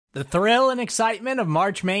The thrill and excitement of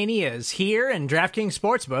March Mania is here, and DraftKings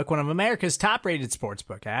Sportsbook, one of America's top-rated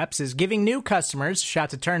sportsbook apps, is giving new customers a shot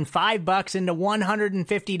to turn $5 into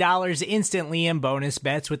 $150 instantly in bonus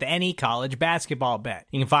bets with any college basketball bet.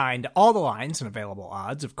 You can find all the lines and available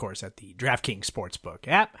odds, of course, at the DraftKings Sportsbook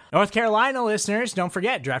app. North Carolina listeners, don't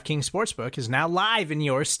forget, DraftKings Sportsbook is now live in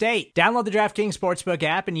your state. Download the DraftKings Sportsbook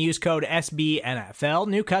app and use code SBNFL.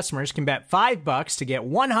 New customers can bet $5 to get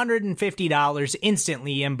 $150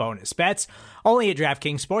 instantly in bonus bets, only at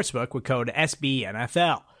DraftKings Sportsbook with code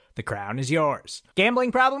SBNFL. The crown is yours.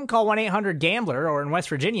 Gambling problem? Call 1-800-GAMBLER, or in West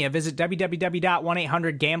Virginia, visit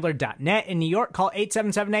www.1800gambler.net. In New York, call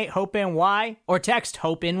 8778-HOPE-NY or text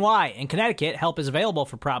HOPE-NY. In Connecticut, help is available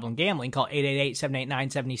for problem gambling. Call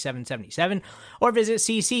 888-789-7777 or visit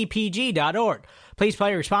ccpg.org. Please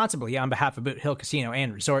play responsibly on behalf of Boot Hill Casino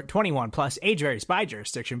and Resort. 21 plus, age varies by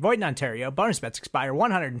jurisdiction. Void in Ontario. Bonus bets expire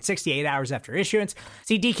 168 hours after issuance.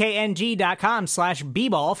 See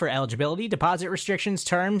dkng.com/bball for eligibility, deposit restrictions,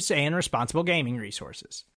 terms, and responsible gaming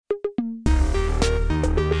resources.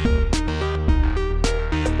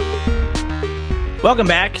 Welcome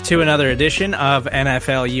back to another edition of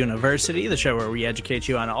NFL University, the show where we educate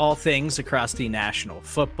you on all things across the National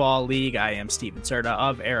Football League. I am Steven Serta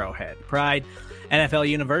of Arrowhead Pride. NFL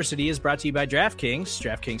University is brought to you by DraftKings.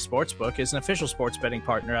 DraftKings Sportsbook is an official sports betting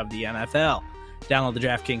partner of the NFL. Download the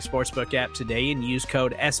DraftKings Sportsbook app today and use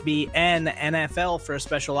code SBNNFL for a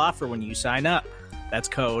special offer when you sign up. That's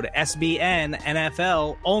code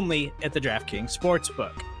SBNNFL only at the DraftKings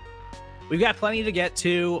Sportsbook. We've got plenty to get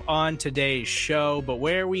to on today's show, but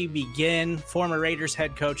where we begin, former Raiders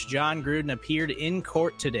head coach John Gruden appeared in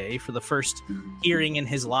court today for the first hearing in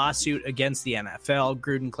his lawsuit against the NFL.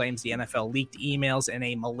 Gruden claims the NFL leaked emails in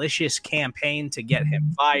a malicious campaign to get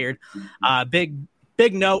him fired.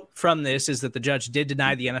 Big note from this is that the judge did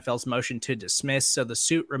deny the NFL's motion to dismiss, so the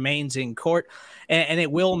suit remains in court, and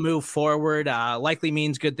it will move forward. Likely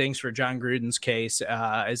means good things for John Gruden's case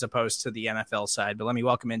as opposed to the NFL side. But let me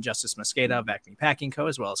welcome in Justice Mosqueda of Acme Packing Co.,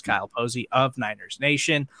 as well as Kyle Posey of Niners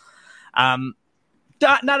Nation. Not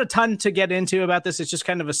a ton to get into about this. It's just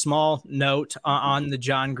kind of a small note on the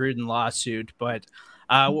John Gruden lawsuit, but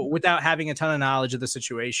without having a ton of knowledge of the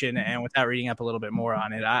situation and without reading up a little bit more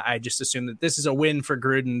on it, I just assume that this is a win for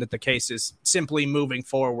Gruden, that the case is simply moving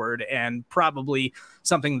forward and probably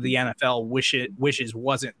something the NFL wishes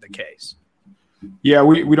wasn't the case. Yeah,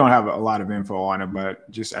 we don't have a lot of info on it,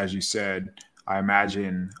 but just as you said, I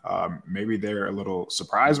imagine maybe they're a little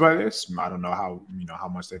surprised by this. I don't know how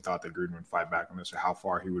much they thought that Gruden would fight back on this or how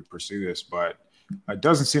far he would pursue this, but it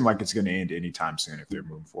doesn't seem like it's going to end anytime soon if they're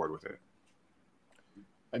moving forward with it.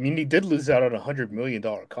 I mean, he did lose out on a $100 million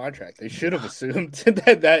contract. They should have assumed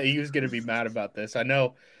that he was going to be mad about this. I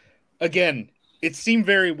know, again, it seemed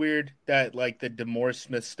very weird that, like, the DeMaurice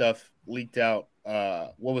Smith stuff leaked out,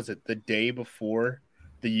 what was it, the day before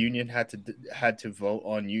the union had to vote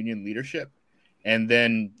on union leadership, and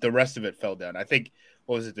then the rest of it fell down. I think,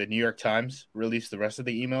 what was it, the New York Times released the rest of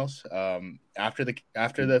the emails after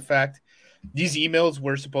the fact. These emails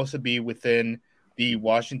were supposed to be within the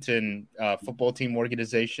Washington football team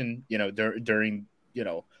organization, during,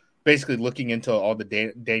 basically looking into all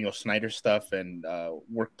the Daniel Snyder stuff and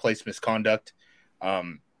workplace misconduct.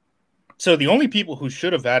 So the only people who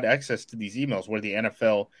should have had access to these emails were the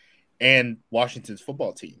NFL and Washington's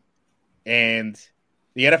football team. And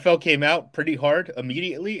the NFL came out pretty hard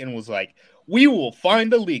immediately and was like, we will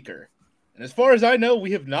find a leaker. And as far as I know,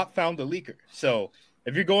 we have not found a leaker. So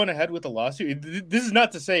if you're going ahead with a lawsuit, this is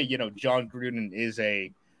not to say, John Gruden is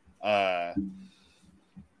a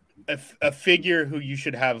figure who you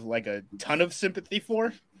should have like a ton of sympathy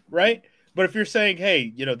for, right? But if you're saying,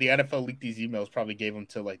 hey, the NFL leaked these emails, probably gave them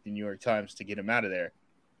to like the New York Times to get him out of there,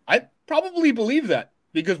 I probably believe that,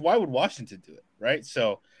 because why would Washington do it, right?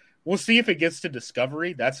 So we'll see if it gets to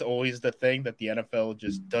discovery. That's always the thing that the NFL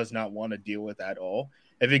just does not want to deal with at all.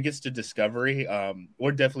 If it gets to discovery,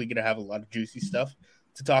 we're definitely going to have a lot of juicy stuff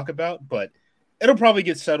to talk about, but it'll probably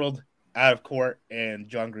get settled out of court and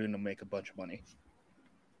John Gruden will make a bunch of money.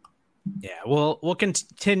 Yeah, we'll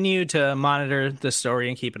continue to monitor the story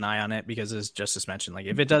and keep an eye on it, because as Justice mentioned, like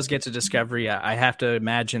if it does get to discovery, I have to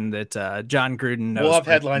imagine that John Gruden knows. We'll have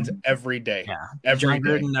headlines every day. Yeah, John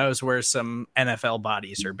Gruden knows where some NFL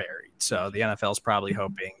bodies are buried. So the NFL is probably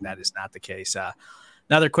hoping that is not the case.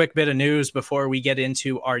 Another quick bit of news before we get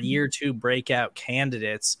into our year 2 breakout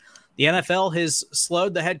candidates. The NFL has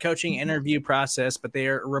slowed the head coaching interview process, but they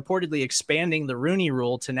are reportedly expanding the Rooney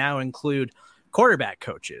Rule to now include quarterback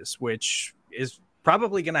coaches, which is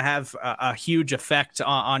probably going to have a huge effect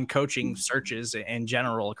on coaching searches in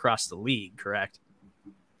general across the league, correct?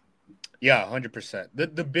 Yeah, 100%.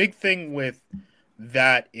 The big thing with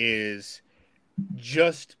that is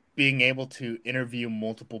just being able to interview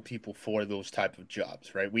multiple people for those type of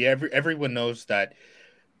jobs, right? Everyone knows that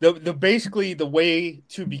the basically the way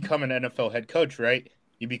to become an NFL head coach, right?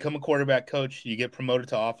 You become a quarterback coach, you get promoted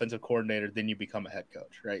to offensive coordinator, then you become a head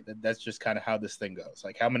coach, right? That's just kind of how this thing goes.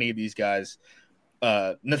 Like how many of these guys,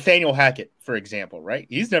 Nathaniel Hackett, for example, right?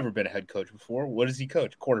 He's never been a head coach before. What does he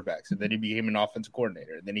coach? Quarterbacks, and then he became an offensive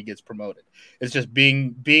coordinator, and then he gets promoted. It's just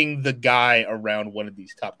being the guy around one of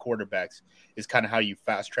these top quarterbacks is kind of how you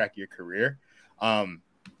fast track your career.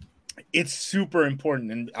 It's super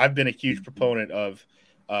important, and I've been a huge proponent of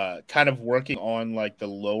kind of working on like the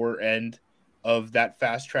lower end of that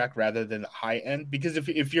fast track rather than the high end. Because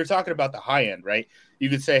if you're talking about the high end, right, you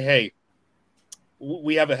could say, hey,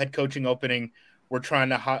 we have a head coaching opening. We're trying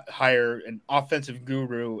to hire an offensive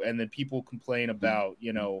guru, and then people complain about,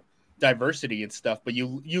 diversity and stuff. But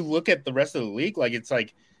you look at the rest of the league, like it's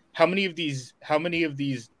like how many of these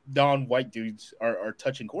non-white dudes are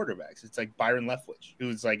touching quarterbacks? It's like Byron Leftwich,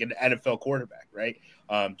 who's like an NFL quarterback, right?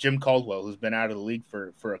 Jim Caldwell, who's been out of the league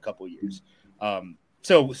for a couple years.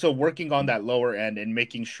 So working on that lower end and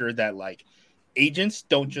making sure that like agents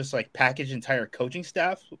don't just like package entire coaching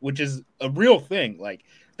staff, which is a real thing. Like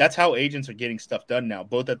that's how agents are getting stuff done now,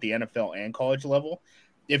 both at the NFL and college level.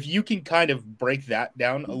 If you can kind of break that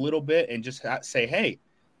down a little bit and just say, hey,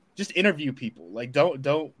 just interview people. Like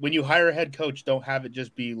don't when you hire a head coach, don't have it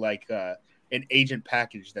just be like an agent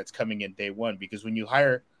package that's coming in day one. Because when you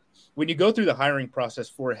go through the hiring process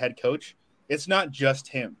for a head coach, it's not just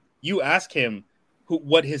him. You ask him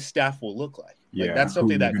what his staff will look like. Like that's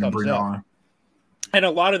something that comes up. On. And a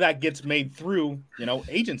lot of that gets made through,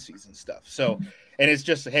 agencies and stuff. So, and it's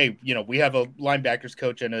just, hey, we have a linebackers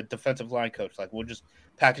coach and a defensive line coach. Like, we'll just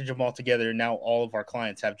package them all together. And now all of our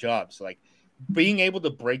clients have jobs. Like, being able to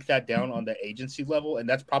break that down on the agency level, and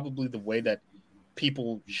that's probably the way that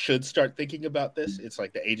people should start thinking about this. It's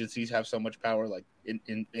like the agencies have so much power. Like,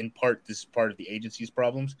 in part, this is part of the agency's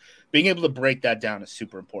problems. Being able to break that down is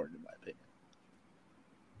super important, in my opinion.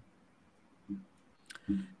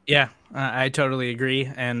 Yeah, I totally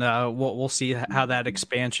agree, and we'll see how that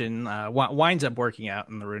expansion winds up working out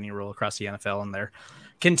in the Rooney Rule across the NFL and their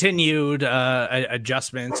continued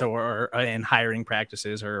adjustments or in hiring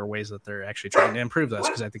practices or ways that they're actually trying to improve those,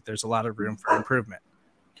 because I think there's a lot of room for improvement.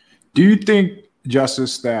 Do you think,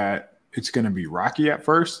 Justice, that it's going to be rocky at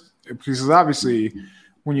first? Because obviously,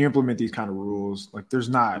 when you implement these kind of rules, like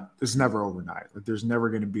it's never overnight. Like there's never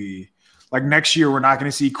going to be. Like next year, we're not going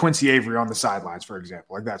to see Quincy Avery on the sidelines, for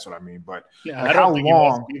example. Like that's what I mean. But yeah, like I don't think he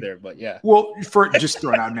wants to be there. But yeah, well, for just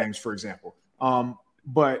throwing out names, for example.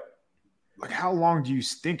 But like, how long do you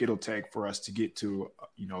think it'll take for us to get to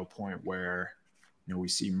a point where we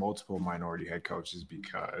see multiple minority head coaches?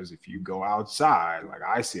 Because if you go outside, like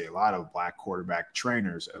I see a lot of black quarterback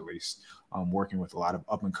trainers, at least, working with a lot of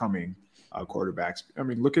up and coming quarterbacks. I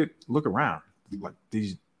mean, look around. Like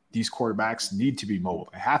these quarterbacks need to be mobile.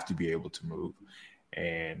 They have to be able to move.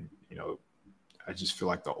 And, I just feel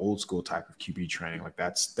like the old school type of QB training, like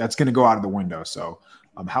that's going to go out of the window. So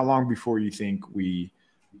how long before you think we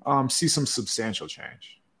see some substantial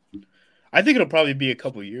change? I think it'll probably be a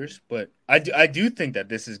couple of years, but I do think that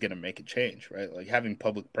this is going to make a change, right? Like having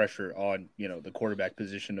public pressure on, the quarterback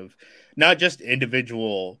position of not just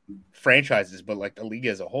individual franchises, but like the league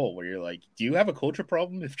as a whole, where you're like, do you have a culture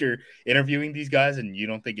problem if you're interviewing these guys and you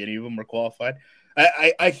don't think any of them are qualified?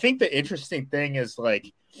 I think the interesting thing is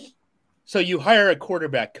like, so you hire a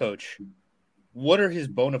quarterback coach. What are his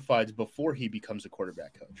bona fides before he becomes a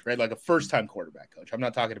quarterback coach, right? Like a first-time quarterback coach. I'm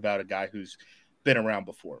not talking about a guy who's been around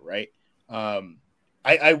before, right?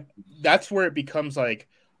 That's where it becomes like,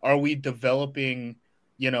 are we developing,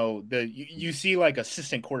 you see like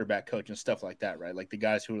assistant quarterback coach and stuff like that, right? Like the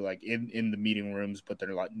guys who are like in the meeting rooms, but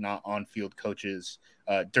they're like not on field coaches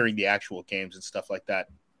during the actual games and stuff like that.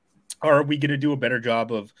 Are we going to do a better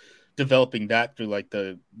job of developing that through like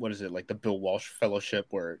the Bill Walsh Fellowship,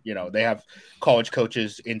 where they have college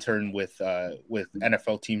coaches intern with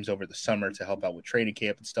NFL teams over the summer to help out with training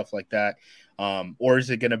camp and stuff like that? Or is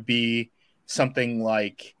it going to be something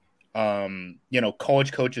like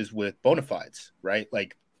college coaches with bona fides, right?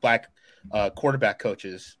 Like black quarterback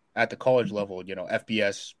coaches at the college level,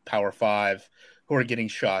 FBS, Power 5, who are getting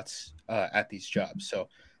shots at these jobs. So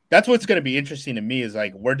that's what's going to be interesting to me, is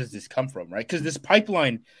like, where does this come from, right? Because this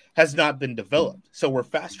pipeline has not been developed. So we're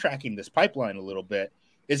fast tracking this pipeline a little bit.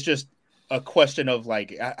 It's just a question of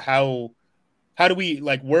like, how do we,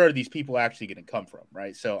 like, where are these people actually going to come from,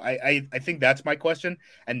 right? So I think that's my question,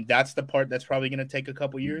 and that's the part that's probably going to take a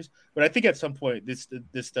couple years. But I think at some point this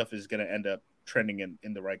stuff is going to end up trending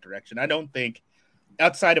in the right direction. I don't think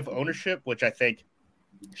outside of ownership, which I think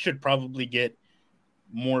should probably get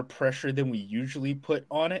more pressure than we usually put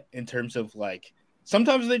on it in terms of like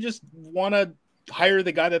sometimes they just want to hire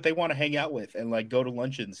the guy that they want to hang out with and like go to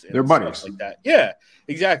luncheons and They're stuff buddies like that. Yeah,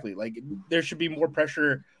 exactly. Like there should be more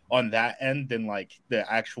pressure on that end than like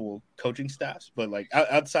the actual coaching staffs. But like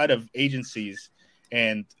outside of agencies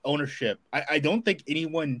and ownership, I don't think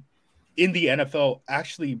anyone in the NFL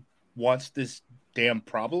actually wants this damn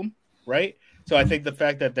problem, right? So I think the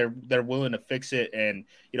fact that they're willing to fix it, and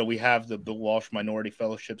we have the Bill Walsh Minority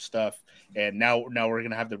Fellowship stuff, and now we're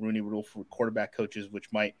gonna have the Rooney Rule for quarterback coaches,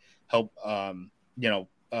 which might help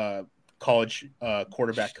college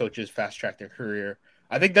quarterback coaches fast track their career.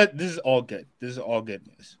 I think that this is all good. This is all good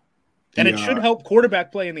news. And it should help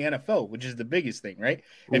quarterback play in the NFL, which is the biggest thing, right?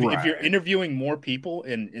 If you're interviewing more people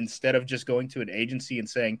and instead of just going to an agency and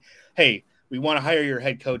saying, hey, we want to hire your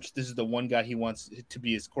head coach, this is the one guy he wants to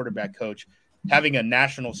be his quarterback coach, having a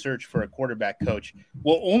national search for a quarterback coach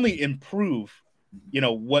will only improve,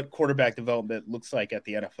 what quarterback development looks like at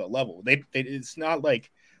the NFL level. It's not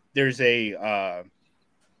like there's I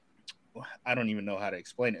don't even know how to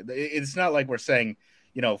explain it. It's not like we're saying,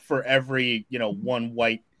 for every, one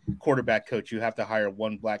white quarterback coach, you have to hire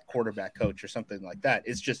one black quarterback coach or something like that.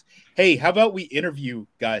 It's just, hey, how about we interview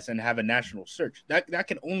guys and have a national search? That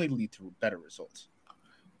can only lead to better results.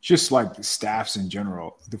 Just like the staffs in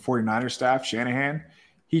general, the 49ers staff, Shanahan,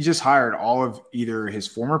 he just hired all of either his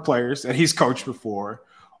former players that he's coached before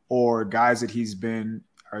or guys that he's been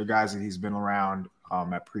around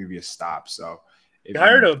at previous stops. So he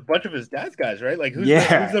hired a bunch of his dad's guys, right? Like who's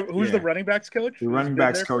the running backs coach? The running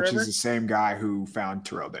backs coach is the same guy who found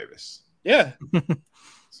Terrell Davis. Yeah.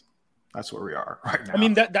 That's where we are right now. I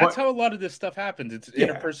mean, that's how a lot of this stuff happens. It's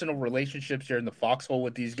interpersonal relationships. You're in the foxhole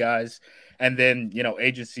with these guys, and then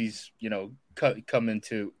agencies come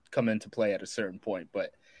into play at a certain point.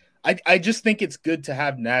 But I just think it's good to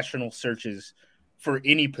have national searches for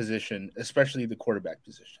any position, especially the quarterback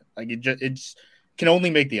position. Like it can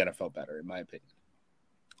only make the NFL better, in my opinion.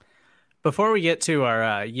 Before we get to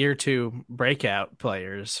our year 2 breakout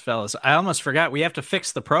players, fellas, I almost forgot we have to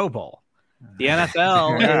fix the Pro Bowl. The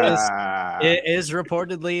NFL is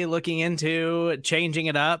reportedly looking into changing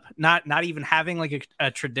it up, not even having like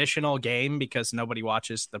a traditional game because nobody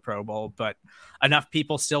watches the Pro Bowl, but enough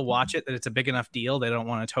people still watch it that it's a big enough deal. They don't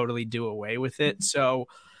want to totally do away with it. So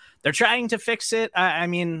they're trying to fix it. I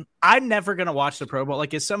mean, I'm never going to watch the Pro Bowl.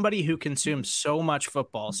 Like, as somebody who consumes so much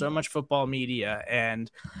football media, and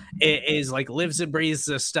it is like lives and breathes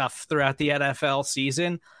this stuff throughout the NFL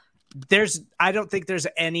season, I don't think there's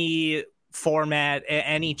any format,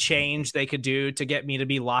 any change they could do to get me to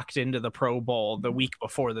be locked into the Pro Bowl the week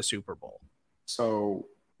before the Super Bowl. So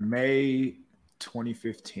May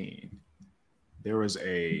 2015, there was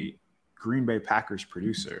a Green Bay Packers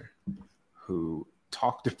producer who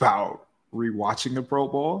talked about rewatching the Pro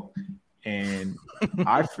Bowl, and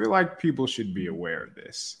I feel like people should be aware of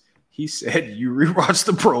this. He said, you rewatch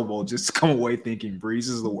the Pro Bowl just to come away thinking Breeze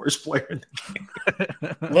is the worst player in the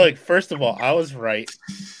game. Look, first of all, I was right.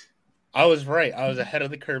 I was ahead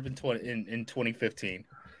of the curve in 2015.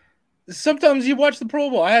 Sometimes you watch the Pro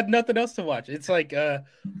Bowl. I had nothing else to watch. It's like,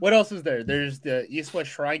 what else is there? There's the East West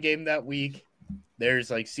Shrine game that week. There's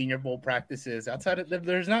like Senior Bowl practices. Outside of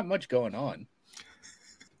there's not much going on.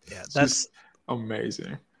 Yeah, that's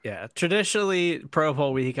amazing. Yeah, traditionally Pro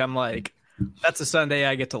Bowl week, I'm like, that's a Sunday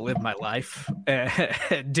I get to live my life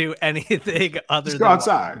and do anything other just than go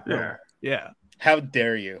outside. Yeah. How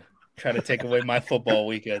dare you try to take away my football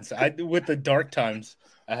weekends? With the dark times,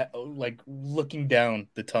 like looking down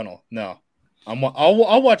the tunnel. No,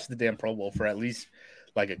 I'll watch the damn Pro Bowl for at least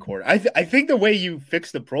like a quarter. I think the way you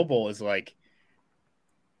fix the Pro Bowl is like,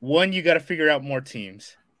 one, you got to figure out more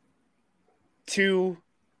teams. 2,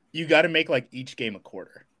 you got to make like each game a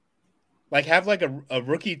quarter. Like have like a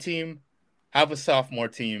rookie team, have a sophomore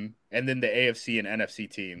team, and then the AFC and NFC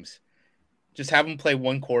teams. Just have them play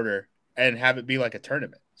one quarter and have it be like a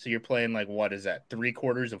tournament. So you're playing like, what is that, 3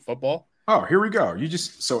 quarters of football? Oh, here we go.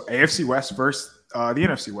 So AFC West versus the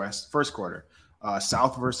NFC West first quarter,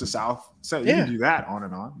 South versus South. So you can do that on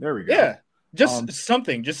and on. There we go. Yeah, just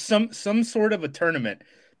something, just some sort of a tournament,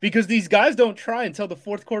 because these guys don't try until the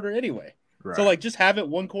fourth quarter anyway. Right. So like, just have it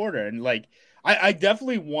one quarter, and like, I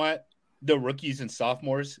definitely want the rookies and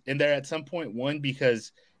sophomores in there at some point. One,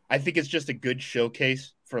 because I think it's just a good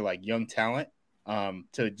showcase for like young talent,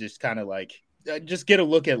 to just kind of like just get a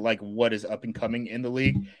look at like what is up and coming in the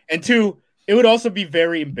league. And 2, it would also be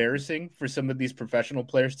very embarrassing for some of these professional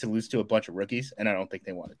players to lose to a bunch of rookies, and I don't think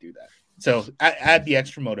they want to do that. So add the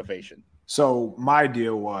extra motivation. So my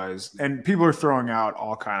deal was, and people are throwing out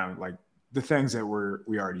all kind of like the things that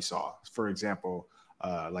we already saw. For example,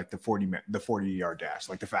 like the 40-yard dash,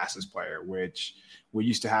 like the fastest player, which what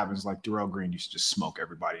used to happen is like Darrell Green used to just smoke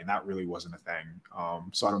everybody, and that really wasn't a thing.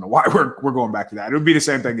 So I don't know why we're going back to that. It would be the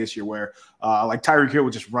same thing this year where like Tyreek Hill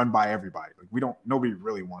would just run by everybody. Like nobody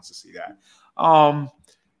really wants to see that. I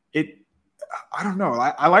don't know.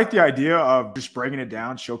 I like the idea of just breaking it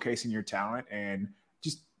down, showcasing your talent, and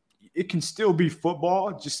just it can still be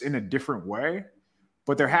football, just in a different way.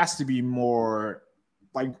 But there has to be more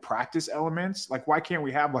like practice elements. Like, why can't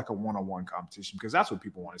we have like a one-on-one competition? Because that's what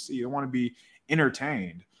people want to see. They want to be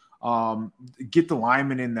entertained. Get the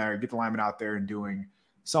linemen in there, get the linemen out there and doing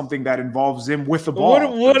something that involves them with the ball.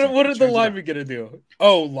 What are the linemen gonna do?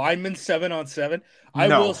 Oh, linemen 7-on-7. I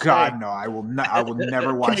will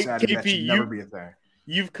never watch that. KP, that should never be a thing.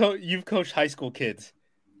 You've coached high school kids.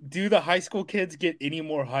 Do the high school kids get any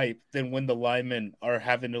more hype than when the linemen are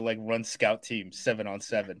having to like run scout teams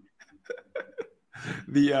 7-on-7?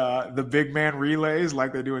 The big man relays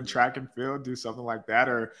like they do in track and field, do something like that.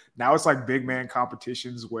 Or now it's like big man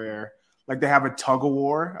competitions where like they have a tug of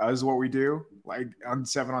war is what we do, like on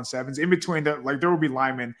 7-on-7s. In between that, like there will be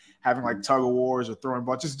linemen having like tug of wars or throwing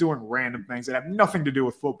balls, just doing random things that have nothing to do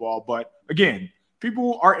with football. But again,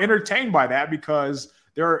 people are entertained by that because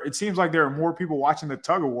it seems like there are more people watching the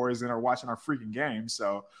tug of wars than are watching our freaking games.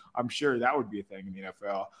 So I'm sure that would be a thing in the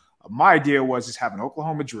NFL. My idea was just have an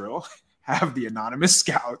Oklahoma drill, have the anonymous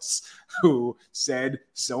scouts who said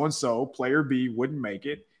so-and-so player B wouldn't make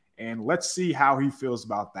it. And let's see how he feels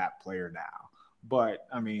about that player now. But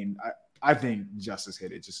I mean, I think Justice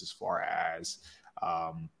hit it just as far as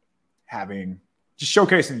just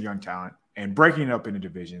showcasing the young talent and breaking it up into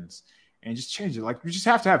divisions and just change it. Like, we just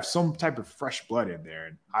have to have some type of fresh blood in there.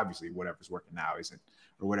 And obviously whatever's working now isn't,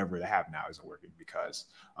 or whatever they have now isn't working, because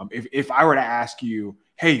if I were to ask you,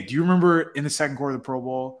 hey, do you remember in the second quarter of the Pro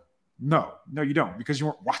Bowl? No, you don't, because you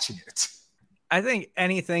weren't watching it. I think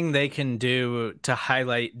anything they can do to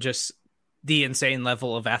highlight just the insane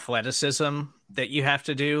level of athleticism that you have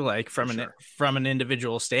to do, like from an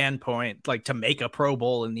individual standpoint, like to make a Pro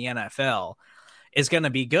Bowl in the NFL is going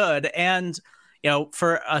to be good. And, you know,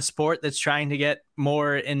 for a sport that's trying to get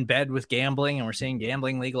more in bed with gambling, and we're seeing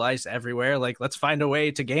gambling legalized everywhere, like let's find a way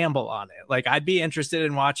to gamble on it. Like, I'd be interested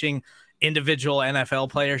in watching individual NFL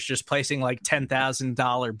players just placing like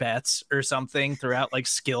 $10,000 bets or something throughout like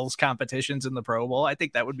skills competitions in the Pro Bowl. I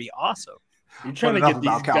think that would be awesome. You're trying to get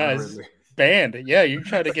these guys banned. Yeah, you're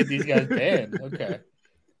trying to get these guys banned. Okay.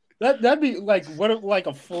 That'd be like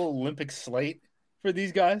a full Olympic slate for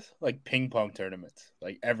these guys, like ping pong tournaments,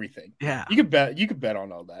 like everything. Yeah. You could bet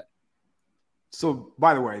on all that. So,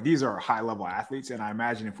 by the way, these are high level athletes, and I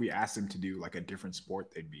imagine if we asked them to do like a different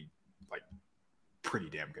sport, they'd be like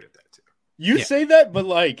pretty damn good at that too. You say that, but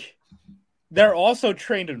like they're also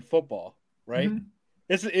trained in football, right? Mm-hmm.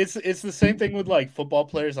 It's the same thing with like football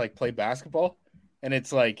players like play basketball, and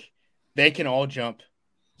it's like they can all jump.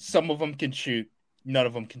 Some of them can shoot, none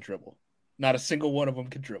of them can dribble. Not a single one of them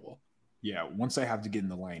can dribble. Yeah, once they have to get in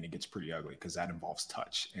the lane, it gets pretty ugly because that involves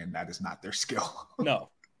touch, and that is not their skill. No.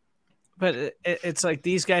 But it's like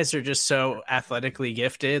these guys are just so athletically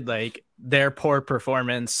gifted. Like their poor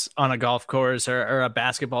performance on a golf course or a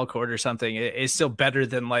basketball court or something is still better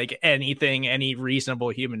than like anything any reasonable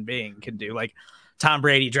human being can do. Like Tom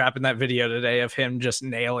Brady dropping that video today of him just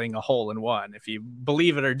nailing a hole in one. If you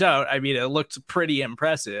believe it or don't, I mean, it looked pretty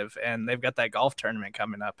impressive. And they've got that golf tournament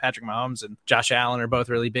coming up. Patrick Mahomes and Josh Allen are both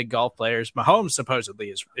really big golf players. Mahomes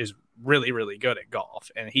supposedly is really, really good at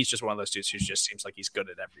golf. And he's just one of those dudes who just seems like he's good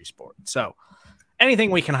at every sport. So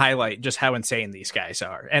anything we can highlight just how insane these guys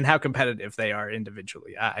are and how competitive they are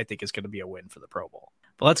individually, I think is going to be a win for the Pro Bowl.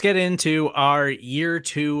 But let's get into our year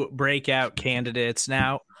 2 breakout candidates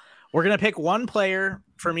now. We're going to pick one player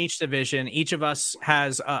from each division. Each of us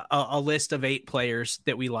has a list of 8 players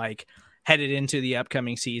that we like headed into the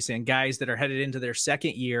upcoming season, guys that are headed into their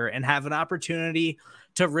second year and have an opportunity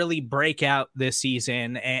to really break out this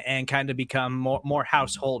season and kind of become more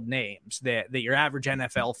household names that your average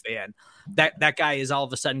NFL fan, that guy is all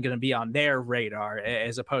of a sudden going to be on their radar,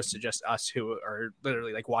 as opposed to just us who are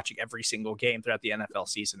literally like watching every single game throughout the NFL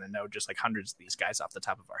season and know just like hundreds of these guys off the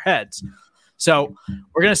top of our heads. So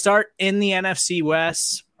we're going to start in the NFC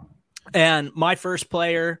West. And my first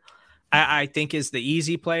player, I think, is the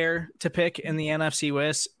easy player to pick in the NFC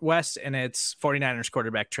West, and it's 49ers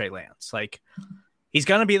quarterback Trey Lance. Like, he's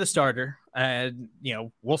going to be the starter.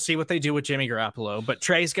 We'll see what they do with Jimmy Garoppolo, but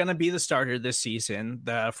Trey's going to be the starter this season.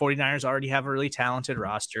 The 49ers already have a really talented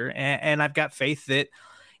roster, and I've got faith that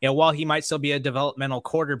while he might still be a developmental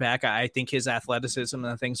quarterback, I think his athleticism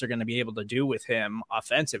and the things they're going to be able to do with him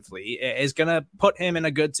offensively is going to put him in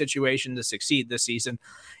a good situation to succeed this season,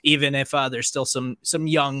 even if there's still some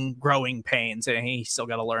young growing pains and he's still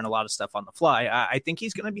got to learn a lot of stuff on the fly. I think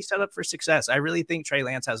he's going to be set up for success. I really think Trey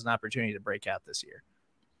Lance has an opportunity to break out this year.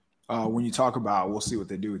 When you talk about, we'll see what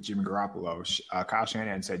they do with Jimmy Garoppolo. Kyle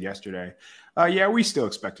Shanahan said yesterday, yeah, we still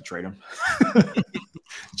expect to trade him.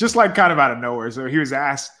 Just like kind of out of nowhere. So he was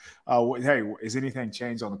asked, hey, is anything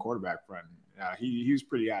changed on the quarterback front? He was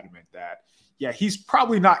pretty adamant that, yeah, he's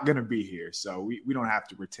probably not going to be here. So we don't have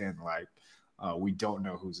to pretend like we don't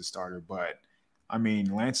know who's the starter. But, I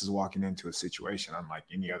mean, Lance is walking into a situation unlike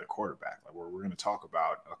any other quarterback. Like we're going to talk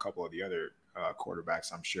about a couple of the other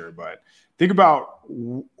quarterbacks, I'm sure. But think about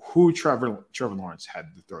who Trevor Lawrence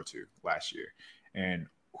had to throw to last year and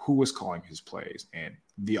who was calling his plays and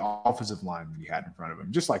the offensive line that he had in front of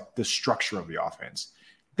him, just like the structure of the offense.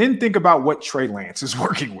 Then think about what Trey Lance is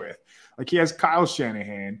working with. Like he has Kyle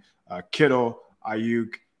Shanahan, Kittle,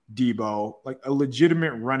 Ayuk, Debo, like a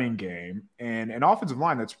legitimate running game and an offensive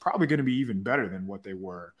line that's probably going to be even better than what they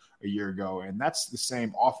were a year ago. And that's the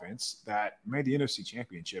same offense that made the NFC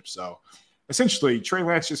Championship. So essentially, Trey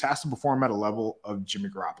Lance just has to perform at a level of Jimmy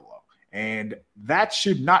Garoppolo. And that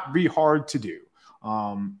should not be hard to do.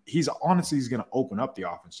 He's going to open up the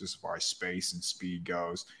offense just as far as space and speed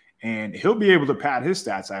goes. And he'll be able to pad his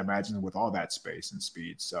stats, I imagine, with all that space and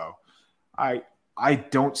speed. So I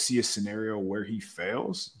don't see a scenario where he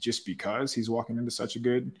fails just because he's walking into such a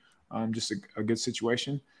good, a good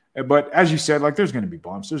situation. But as you said, like there's going to be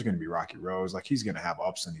bumps, there's going to be rocky roads. Like he's going to have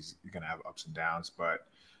ups and he's going to have ups and downs. But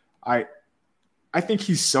I think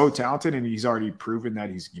he's so talented and he's already proven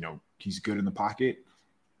that he's good in the pocket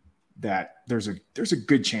that there's a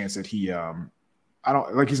good chance that he's not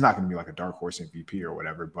going to be like a dark horse MVP or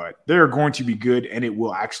whatever, but they're going to be good and it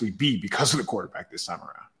will actually be because of the quarterback this time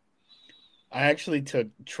around. I actually took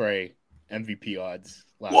Trey MVP odds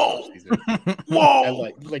last season. Whoa!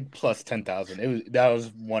 At like plus 10,000. That was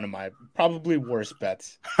one of my probably worst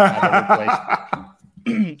bets I've ever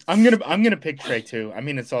placed. I'm gonna pick Trey too. I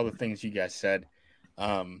mean, it's all the things you guys said.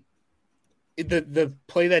 The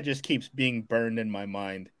play that just keeps being burned in my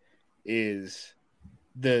mind is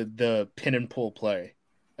the pin and pull play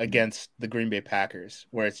against the Green Bay Packers,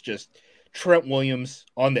 where it's just Trent Williams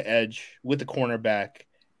on the edge with the cornerback.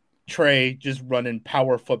 Trey just running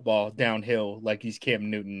power football downhill like he's Cam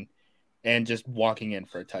Newton and just walking in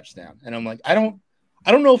for a touchdown. And I'm like, I don't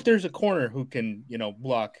know if there's a corner who can,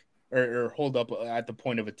 block or hold up at the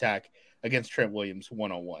point of attack against Trent Williams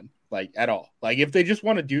one-on-one, like at all. Like if they just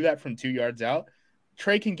want to do that from 2 yards out,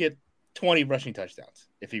 Trey can get 20 rushing touchdowns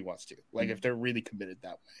if he wants to, like if they're really committed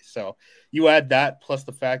that way. So you add that plus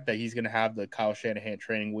the fact that he's going to have the Kyle Shanahan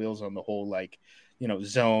training wheels on the whole,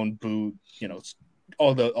 zone boot,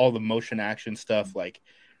 all the motion action stuff. Like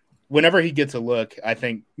whenever he gets a look, I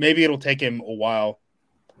think maybe it'll take him a while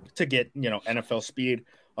to get, NFL speed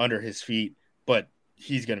under his feet, but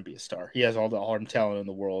he's going to be a star. He has all the arm talent in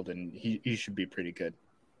the world and he should be pretty good.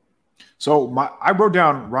 So I wrote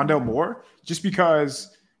down Rondale Moore just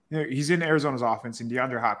because he's in Arizona's offense and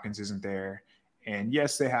DeAndre Hopkins isn't there. And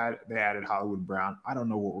yes, they added Hollywood Brown. I don't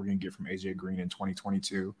know what we're going to get from AJ Green in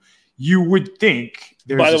 202022. You would think.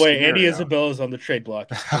 By the way, Andy Isabella is on the trade block.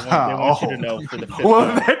 They want you to know for the fifth well,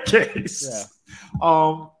 in that case,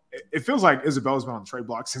 yeah. It feels like Isabella's been on the trade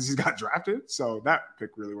block since he's got drafted. So that pick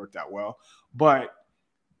really worked out well. But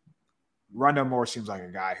Rondale Moore seems like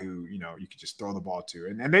a guy who, you could just throw the ball to.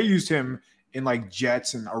 And they used him in like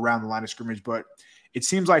jets and around the line of scrimmage. But it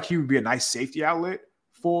seems like he would be a nice safety outlet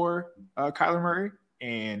for Kyler Murray.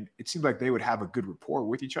 And it seems like they would have a good rapport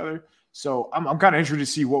with each other. So I'm kind of interested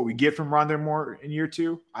to see what we get from Rondale Moore in year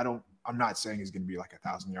two. I'm not saying he's going to be like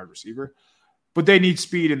 1,000-yard receiver, but they need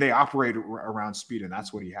speed and they operate around speed, and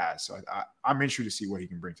that's what he has. So I'm interested to see what he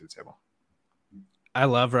can bring to the table. I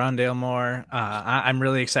love Rondale Moore. I'm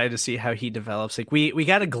really excited to see how he develops. Like we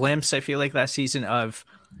got a glimpse, I feel like last season, of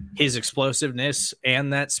his explosiveness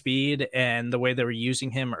and that speed and the way they were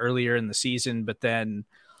using him earlier in the season, but then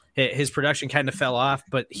his production kind of fell off,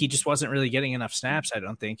 but he just wasn't really getting enough snaps, I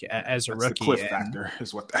don't think, as a rookie. The cliff factor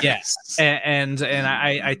is what that is. And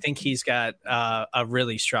I think he's got a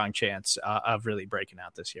really strong chance of really breaking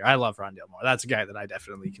out this year. I love Rondale Moore. That's a guy that I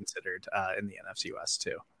definitely considered in the NFC West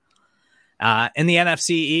too. In the NFC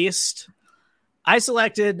East, I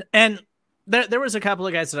selected, and there was a couple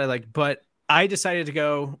of guys that I liked, but I decided to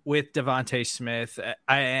go with Devontae Smith.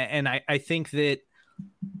 I think that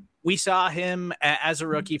we saw him as a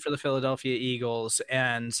rookie for the Philadelphia Eagles,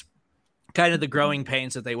 and kind of the growing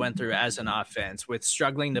pains that they went through as an offense with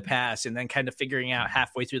struggling to pass and then kind of figuring out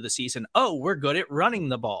halfway through the season, oh, we're good at running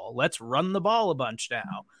the ball. Let's run the ball a bunch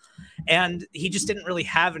now. And he just didn't really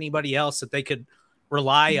have anybody else that they could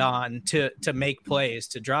rely on to make plays,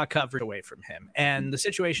 to draw coverage away from him. And the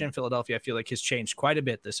situation in Philadelphia, I feel like, has changed quite a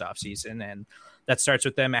bit this offseason. And that starts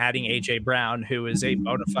with them adding A.J. Brown, who is a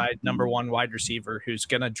bona fide number one wide receiver who's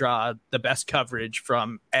going to draw the best coverage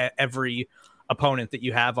from every opponent that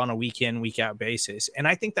you have on a week in, week out basis. And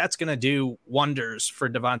I think that's going to do wonders for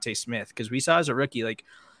Devontae Smith, because we saw as a rookie, like,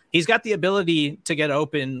 he's got the ability to get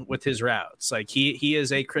open with his routes. Like he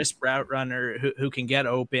is a crisp route runner who can get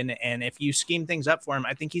open. And if you scheme things up for him,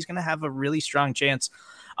 I think he's going to have a really strong chance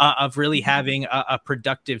of really having a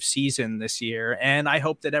productive season this year. And I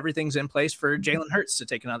hope that everything's in place for Jalen Hurts to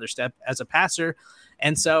take another step as a passer.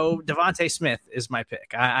 And so Devontae Smith is my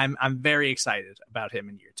pick. I'm very excited about him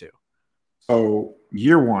in year 2. So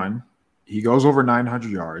year 1, he goes over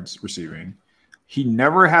 900 yards receiving. He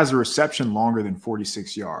never has a reception longer than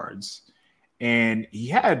 46 yards. And he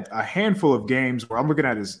had a handful of games where I'm looking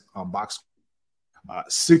at his box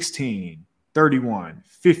 16, 31,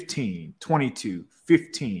 15, 22,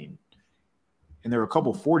 15. And there were a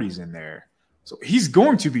couple 40s in there. So he's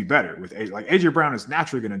going to be better with AJ. Like AJ Brown is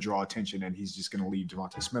naturally going to draw attention, and he's just going to leave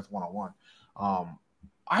Devontae Smith one-on-one.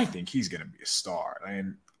 I think he's going to be a star.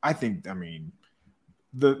 And I think, I mean,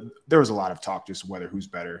 there was a lot of talk just whether who's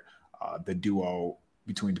better. The duo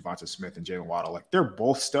between Devonta Smith and Jalen Waddle, like they're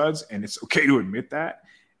both studs, and it's okay to admit that.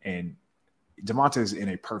 And Devonta is in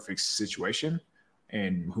a perfect situation,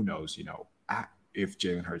 and who knows, you know, if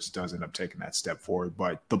Jalen Hurts does end up taking that step forward.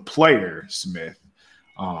 But the player Smith,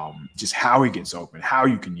 just how he gets open, how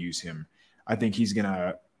you can use him, I think he's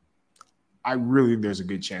gonna. I really think there's a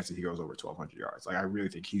good chance that he goes over 1,200 yards. Like I really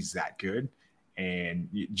think he's that good. And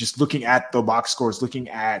just looking at the box scores, looking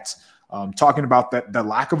at talking about the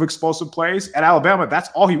lack of explosive plays at Alabama, that's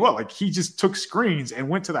all he was. Like he just took screens and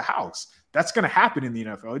went to the house. That's going to happen in the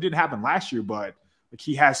NFL. It didn't happen last year, but like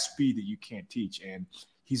he has speed that you can't teach, and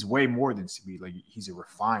he's way more than speed. Like he's a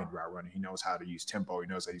refined route runner. He knows how to use tempo. He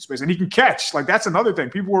knows how to use space, and he can catch. Like that's another thing.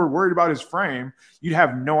 People were worried about his frame. You'd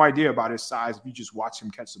have no idea about his size if you just watch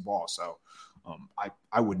him catch the ball. So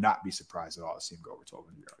I would not be surprised at all to see him go over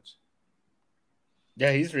 1,200 yards.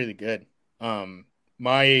 Yeah, he's really good.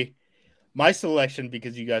 My selection,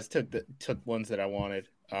 because you guys took ones that I wanted,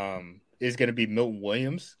 is going to be Milton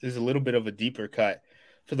Williams. There's a little bit of a deeper cut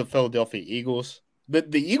for the Philadelphia Eagles. The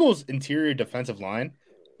Eagles' interior defensive line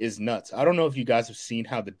is nuts. I don't know if you guys have seen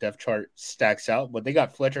how the depth chart stacks out, but they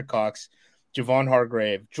got Fletcher Cox, Javon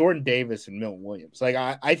Hargrave, Jordan Davis, and Milton Williams. Like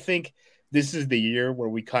I think this is the year where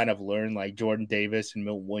we kind of learn like Jordan Davis and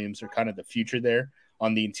Milton Williams are kind of the future there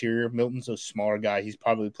on the interior. Milton's a smaller guy. He's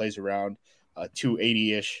probably plays around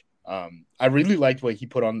 280-ish. I really liked what he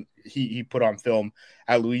put on film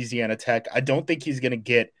at Louisiana Tech. I don't think he's going to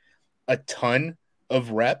get a ton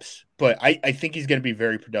of reps, but I think he's going to be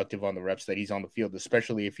very productive on the reps that he's on the field,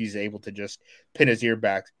 especially if he's able to just pin his ear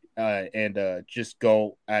back and just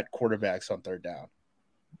go at quarterbacks on third down.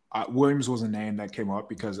 Williams was a name that came up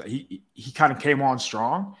because he kind of came on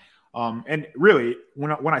strong. And really,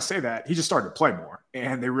 when I say that, he just started to play more,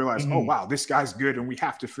 and they realized, oh wow, this guy's good, and we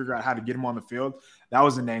have to figure out how to get him on the field. That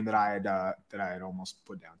was a name that I had almost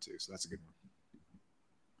put down too. So that's a good one.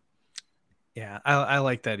 Yeah, I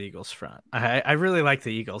like that Eagles front. I really like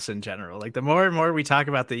the Eagles in general. Like the more and more we talk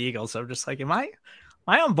about the Eagles, I'm just like, am I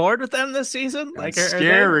on board with them this season? Like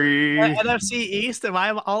scary. NFC East, am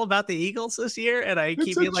I all about the Eagles this year? And I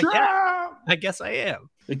keep being like, yeah, I guess I am.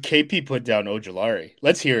 The KP put down Ojulari.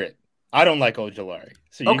 Let's hear it. I don't like Ojulari.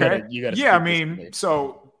 So you gotta yeah, I mean,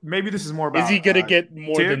 so maybe this is more about, is he gonna get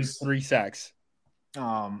more than 3 sacks?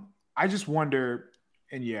 I just wonder,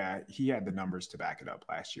 and yeah, he had the numbers to back it up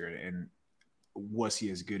last year, and was he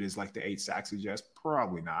as good as like the 8 sacks suggest?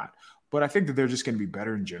 Probably not. But I think that they're just going to be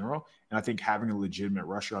better in general. And I think having a legitimate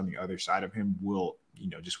rusher on the other side of him will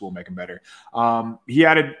make him better. He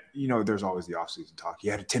added, there's always the offseason talk.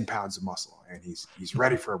 He added 10 pounds of muscle, and he's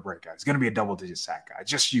ready for a breakout. He's going to be a double-digit sack guy.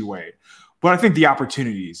 Just you wait. But I think the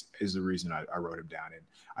opportunities is the reason I wrote him down. And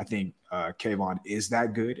I think Kayvon is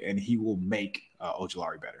that good, and he will make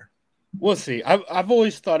Ojulari better. We'll see. I've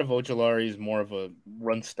always thought of Ojulari as more of a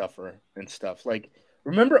run stuffer and stuff. Like,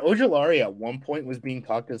 remember Ojulari at one point was being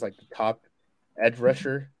talked as like the top edge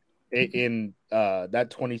rusher in that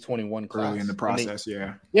 2021 class. Early in the process,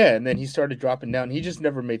 yeah. Yeah, and then he started dropping down. He just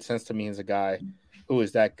never made sense to me as a guy who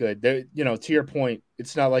is that good. To your point,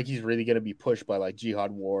 it's not like he's really going to be pushed by like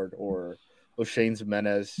Jihad Ward or O'Shane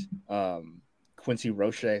Jimenez, Quincy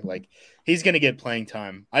Roche. Like, he's going to get playing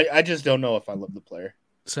time. I just don't know if I love the player.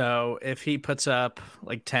 So if he puts up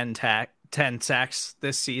like 10 sacks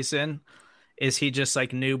this season, is he just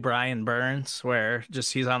like new Brian Burns, where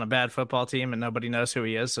just he's on a bad football team and nobody knows who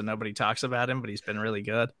he is, so nobody talks about him, but he's been really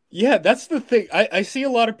good? Yeah, that's the thing. I see a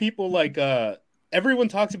lot of people like everyone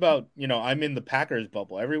talks about, I'm in the Packers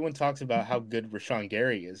bubble. Everyone talks about how good Rashawn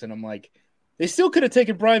Gary is, and I'm like, they still could have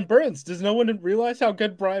taken Brian Burns. Does no one realize how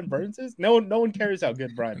good Brian Burns is? No one cares how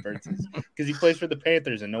good Brian Burns is because he plays for the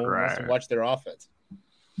Panthers and no one wants to watch their offense.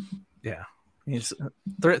 Yeah. He's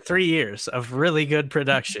 3 years of really good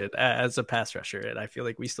production as a pass rusher, and I feel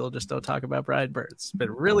like we still just don't talk about Brian Burns. It's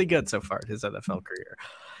been really good so far in his NFL career.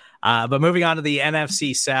 But moving on to the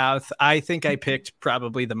NFC South, I think I picked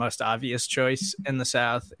probably the most obvious choice in the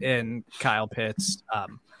South in Kyle Pitts.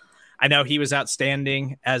 I know he was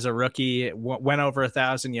outstanding as a rookie, went over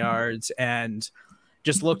 1,000 yards, and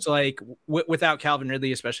just looked like, without Calvin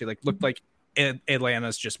Ridley especially, looked like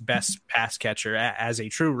Atlanta's just best pass catcher as a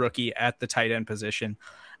true rookie at the tight end position.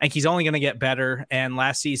 I think he's only going to get better. And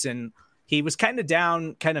last season, he was kind of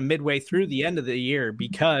down midway through the end of the year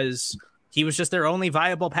because he was just their only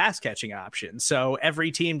viable pass catching option. So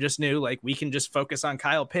every team just knew, we can just focus on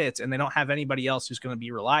Kyle Pitts, and they don't have anybody else who's going to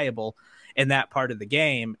be reliable in that part of the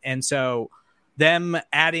game. And so them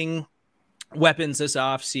adding weapons this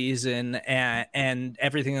offseason and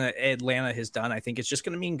everything that Atlanta has done, I think it's just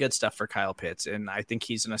going to mean good stuff for Kyle Pitts, and I think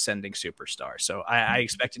he's an ascending superstar. So I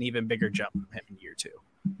expect an even bigger jump from him in year 2.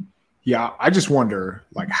 Yeah, I just wonder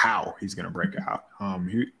how he's going to break out.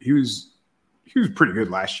 He was pretty good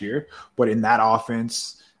last year, but in that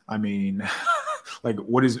offense, I mean,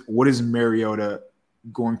 what is Mariota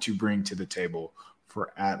going to bring to the table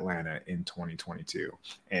for Atlanta in 2022?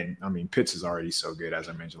 And I mean, Pitts is already so good, as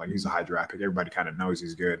I mentioned. He's a high draft pick. Everybody kind of knows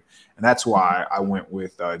he's good, and that's why I went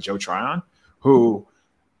with Joe Tryon, who,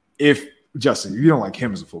 if Justin, you don't like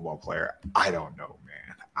him as a football player, I don't know,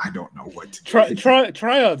 man. I don't know what to do.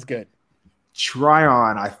 Tryon's good.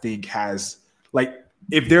 Tryon, I think, has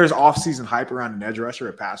if there's offseason hype around an edge rusher,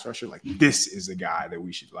 a pass rusher, this is a guy that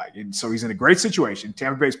we should like. And so he's in a great situation.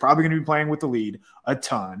 Tampa Bay is probably going to be playing with the lead a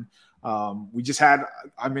ton. We just had,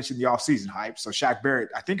 I mentioned the offseason hype. So Shaq Barrett,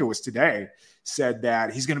 I think it was today, said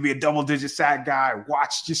that he's going to be a double-digit sack guy.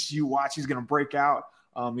 Watch, he's going to break out.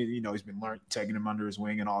 He's been taking him under his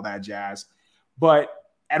wing and all that jazz. But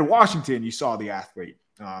at Washington, you saw the athlete.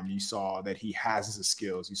 You saw that he has the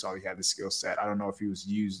skills. You saw he had the skill set. I don't know if he was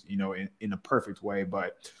used, in a perfect way,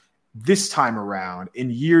 but this time around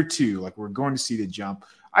in year 2, we're going to see the jump.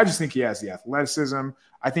 I just think he has the athleticism.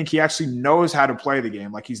 I think he actually knows how to play the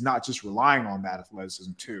game. He's not just relying on that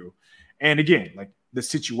athleticism too. And again, the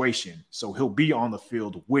situation. So he'll be on the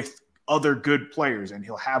field with other good players and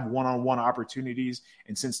he'll have one-on-one opportunities.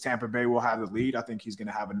 And since Tampa Bay will have the lead, I think he's going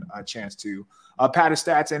to have a chance to pad his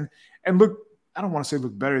stats and look, I don't want to say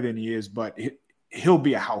look better than he is, but he'll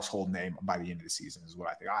be a household name by the end of the season is what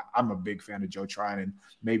I think. I'm a big fan of Joe Tryon, and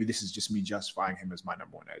maybe this is just me justifying him as my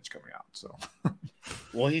number 1 edge coming out. So,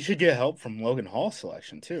 well, he should get help from Logan Hall's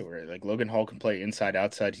selection too, right? Logan Hall can play inside,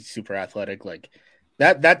 outside. He's super athletic.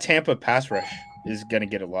 That Tampa pass rush is going to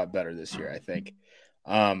get a lot better this year, I think.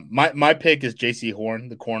 My pick is J.C. Horn,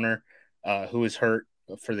 the corner, who is hurt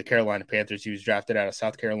for the Carolina Panthers. He was drafted out of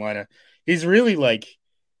South Carolina. He's really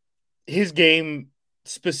his game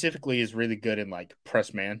specifically is really good in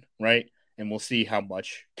press man, right? And we'll see how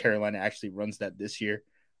much Carolina actually runs that this year.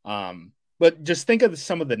 But just think of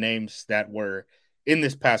some of the names that were in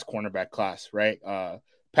this past cornerback class, right?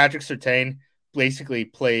 Patrick Surtain basically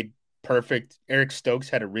played perfect. Eric Stokes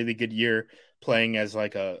had a really good year playing as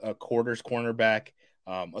a quarters cornerback.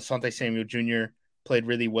 Asante Samuel Jr. played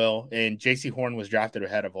really well, and J.C. Horn was drafted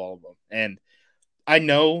ahead of all of them. And I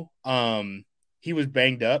know he was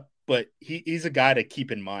banged up, but he's a guy to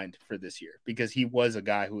keep in mind for this year because he was a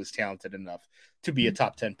guy who was talented enough to be a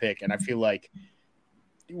top 10 pick. And I feel like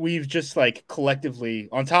we've just collectively,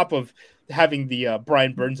 on top of having the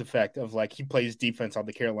Brian Burns effect of he plays defense on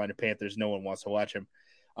the Carolina Panthers, no one wants to watch him.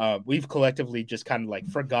 We've collectively just kind of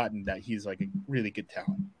forgotten that he's a really good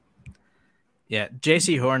talent. Yeah,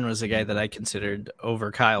 J.C. Horn was a guy that I considered over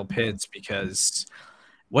Kyle Pitts because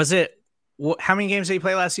how many games did he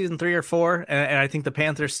play last season? 3 or 4? And I think the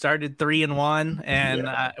Panthers started 3-1, and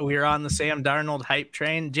we were on the Sam Darnold hype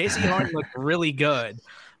train. J.C. Horn looked really good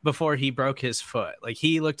before he broke his foot.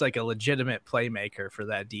 He looked like a legitimate playmaker for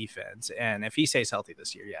that defense. And if he stays healthy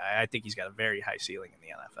this year, I think he's got a very high ceiling in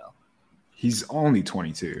the NFL. He's only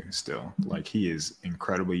 22 still. He is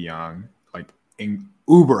incredibly young, an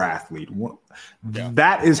uber athlete.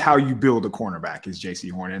 That is how you build a cornerback is J.C.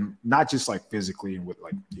 Horn, and not just physically and with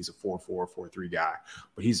he's a 4.4, 4.3 guy,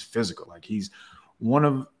 but he's physical. He's one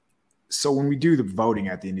of So when we do the voting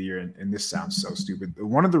at the end of the year, and this sounds so stupid,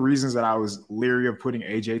 one of the reasons that I was leery of putting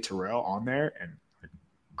AJ Terrell on there, and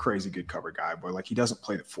crazy good cover guy, but like he doesn't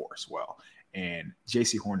play the force well. And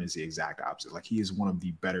JC Horn is the exact opposite. Like he is one of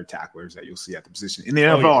the better tacklers that you'll see at the position in the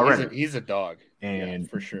NFL already. He's a dog, and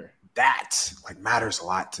for sure. That like matters a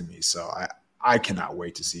lot to me. So I cannot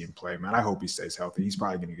wait to see him play, man. I hope he stays healthy. He's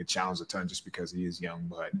probably going to get challenged a ton just because he is young,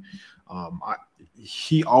 but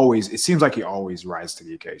it seems like he always rises to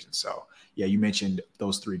the occasion. So yeah, you mentioned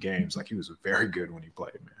those 3 games. Like he was very good when he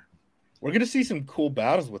played, man. We're going to see some cool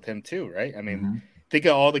battles with him too, right? I mean, think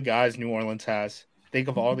of all the guys New Orleans has. Think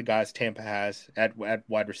of all the guys Tampa has at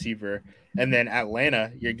wide receiver. And then Atlanta,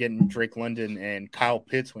 you're getting Drake London and Kyle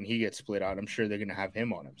Pitts when he gets split out. I'm sure they're going to have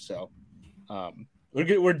him on him. So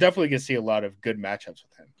we're definitely going to see a lot of good matchups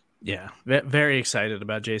with him. Yeah, very excited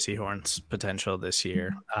about JC Horn's potential this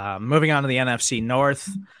year. Moving on to the NFC North.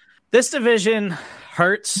 This division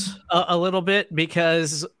hurts a little bit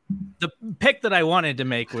because the pick that I wanted to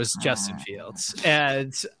make was Justin Fields.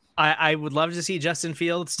 And I would love to see Justin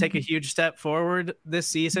Fields take a huge step forward this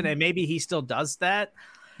season, and maybe he still does that.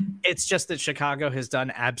 It's just that Chicago has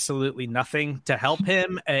done absolutely nothing to help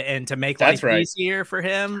him and to make life easier for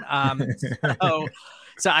him.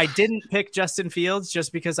 So I didn't pick Justin Fields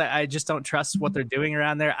just because I just don't trust what they're doing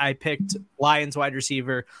around there. I picked Lions wide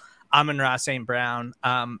receiver Amon-Ra St. Brown.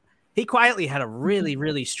 He quietly had a really,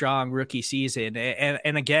 really strong rookie season.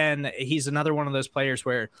 And again, he's another one of those players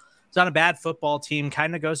where he's on a bad football team,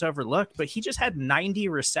 kind of goes overlooked, but he just had 90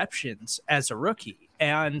 receptions as a rookie.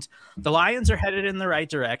 And the Lions are headed in the right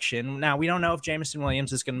direction. Now, we don't know if Jameson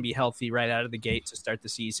Williams is going to be healthy right out of the gate to start the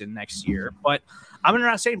season next year. But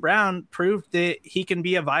Amon-Ra St. Brown proved that he can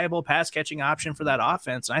be a viable pass-catching option for that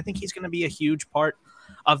offense. And I think he's going to be a huge part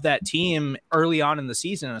of that team early on in the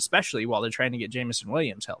season, especially while they're trying to get Jameson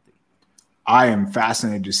Williams healthy. I am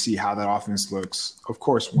fascinated to see how that offense looks, of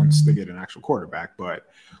course, once they get an actual quarterback. But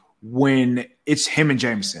when it's him and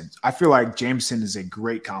Jameson, I feel like Jameson is a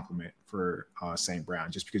great compliment for St.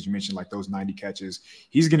 Brown, just because you mentioned like those 90 catches.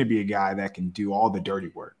 He's going to be a guy that can do all the dirty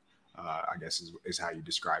work, I guess is how you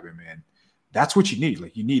describe him. And that's what you need.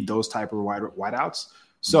 Like you need those type of wideouts.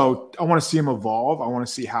 So I want to see him evolve. I want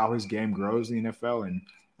to see how his game grows in the NFL. And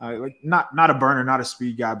like not a burner, not a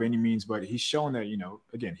speed guy by any means, but he's shown that,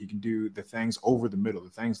 again, he can do the things over the middle, the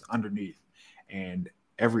things underneath. And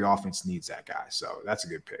every offense needs that guy. So that's a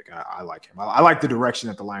good pick. I like him. I like the direction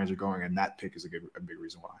that the Lions are going, and that pick is a big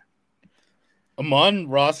reason why.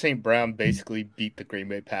 Amon-Ra St. Brown basically beat the Green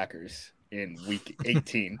Bay Packers in week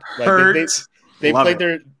 18. They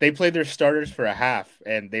played their starters for a half,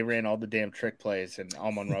 and they ran all the damn trick plays, and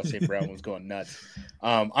Amon-Ra St. Brown was going nuts.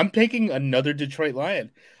 I'm picking another Detroit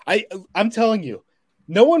Lion. I'm telling you,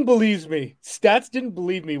 no one believes me. Stats didn't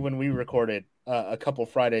believe me when we recorded a couple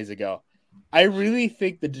Fridays ago. I really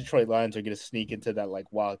think the Detroit Lions are going to sneak into that like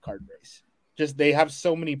wild card race. Just they have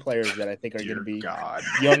so many players that I think are going to be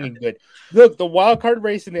young and good. Look, the wild card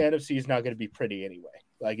race in the NFC is not going to be pretty anyway.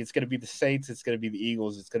 Like it's going to be the Saints, it's going to be the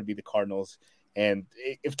Eagles, it's going to be the Cardinals, and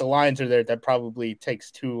if the Lions are there, that probably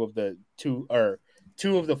takes two of the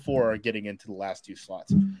four are getting into the last 2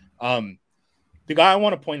 slots. The guy I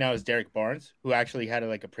want to point out is Derek Barnes, who actually had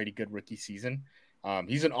a pretty good rookie season.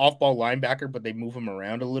 He's an off-ball linebacker, but they move him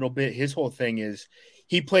around a little bit. His whole thing is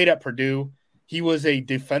he played at Purdue. He was a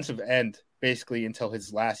defensive end basically until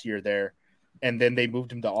his last year there. And then they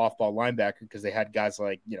moved him to off-ball linebacker because they had guys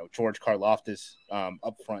like, George Karlaftis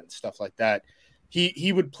up front and stuff like that.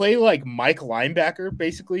 He would play like Mike linebacker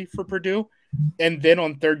basically for Purdue. And then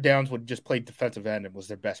on third downs would just play defensive end and was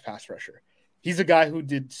their best pass rusher. He's a guy who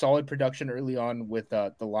did solid production early on with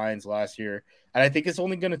the Lions last year. And I think it's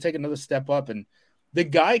only going to take another step up. And the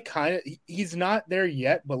guy he's not there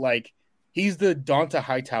yet, but like he's the Donta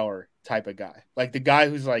Hightower type of guy. Like the guy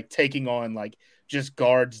who's like taking on like just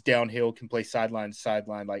guards downhill, can play sideline to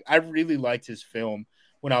sideline. Like I really liked his film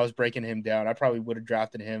when I was breaking him down. I probably would have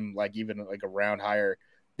drafted him like even like a round higher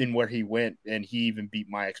than where he went. And he even beat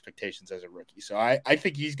my expectations as a rookie. So I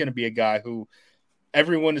think he's going to be a guy who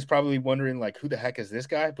everyone is probably wondering like, who the heck is this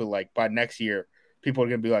guy? But like by next year, people are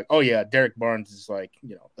going to be like, oh yeah, Derek Barnes is like,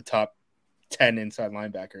 a top 10 inside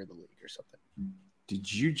linebacker of the league or something.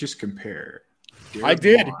 Did you just compare? I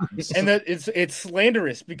did. And that it's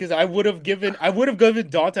slanderous because I would have given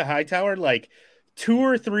Donta Hightower like 2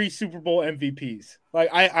 or 3 Super Bowl MVPs. Like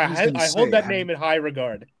I hold that name in high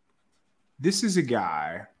regard. This is a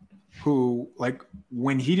guy who, like,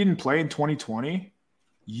 when he didn't play in 2020,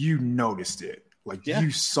 you noticed it. Like you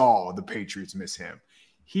saw the Patriots miss him.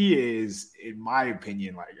 He is, in my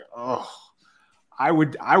opinion, like, I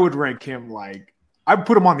would rank him like I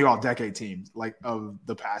put him on the all-decade team, like of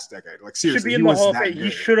the past decade. Like seriously, should be in the Hall of Fame. He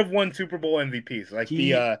should have won Super Bowl MVPs. Like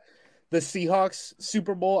the Seahawks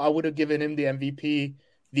Super Bowl, I would have given him the MVP.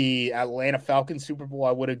 The Atlanta Falcons Super Bowl,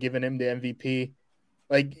 I would have given him the MVP.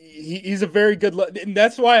 Like he's a very good, and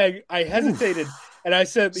that's why I hesitated. And I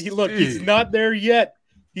said, he's not there yet.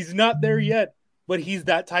 He's not there yet, but he's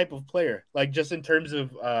that type of player. Like just in terms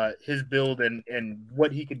of his build and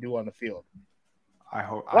what he can do on the field. I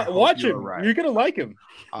hope watch him. Right. You're gonna like him.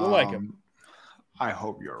 You'll like him. I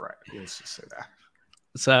hope you're right. Let's just say that.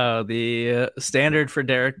 So the standard for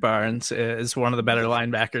Derek Barnes is one of the better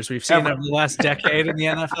linebackers we've seen over the last decade in the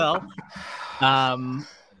NFL.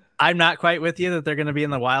 I'm not quite with you that they're going to be in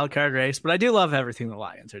the wild card race, but I do love everything the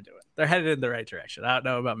Lions are doing. They're headed in the right direction. I don't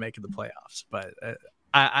know about making the playoffs, but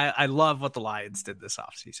I love what the Lions did this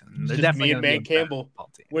offseason. They're definitely me and Campbell.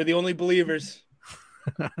 We're the only believers.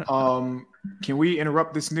 Can we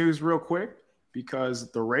interrupt this news real quick?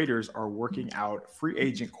 Because the Raiders are working out free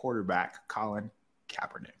agent quarterback Colin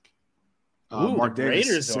Kaepernick. Mark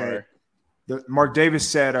Davis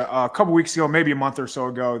said a couple weeks ago, maybe a month or so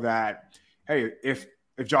ago, that hey, if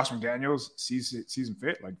Josh McDaniels sees him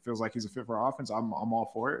fit, like feels like he's a fit for our offense, I'm all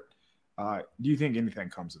for it. Do you think anything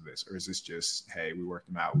comes of this, or is this just hey, we worked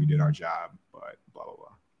him out, we did our job, but blah blah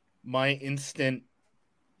blah? My instant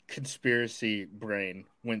conspiracy brain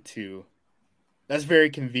went to that's very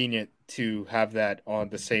convenient to have that on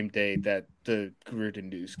the same day that the Gruden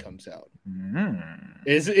news comes out.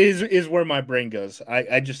 Is where my brain goes.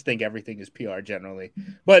 I just think everything is PR generally.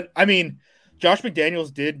 But I mean, Josh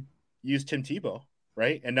McDaniels did use Tim Tebow,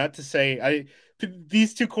 right? And not to say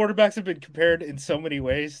these two quarterbacks have been compared in so many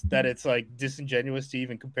ways that it's like disingenuous to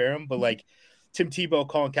even compare them. But like Tim Tebow,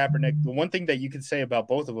 Colin Kaepernick, the one thing that you can say about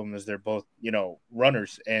both of them is they're both,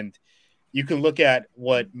 runners. And you can look at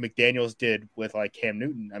what McDaniels did with like Cam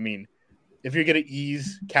Newton. I mean, if you're going to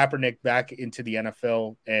ease Kaepernick back into the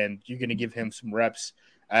NFL and you're going to give him some reps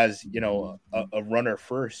as, a runner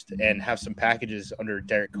first and have some packages under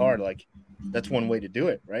Derek Carr, like that's one way to do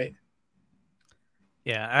it, right?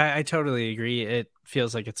 Yeah, I totally agree. It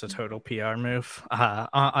feels like it's a total PR move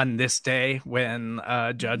on this day when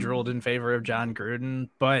Judge ruled in favor of John Gruden.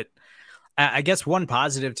 But I guess one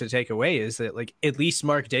positive to take away is that like at least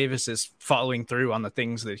Mark Davis is following through on the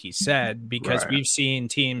things that he said, because we've seen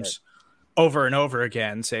teams over and over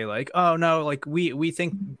again say like, oh no, like we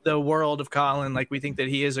think the world of Colin, like we think that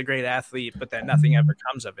he is a great athlete, but that nothing ever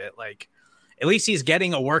comes of it. Like at least he's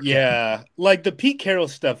getting a workout. Yeah, like the Pete Carroll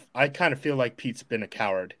stuff, I kind of feel like Pete's been a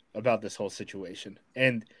coward about this whole situation.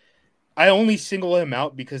 And I only single him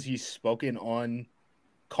out because he's spoken on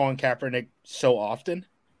Colin Kaepernick so often.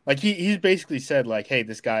 Like he's basically said like, hey,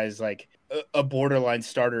 this guy is like a borderline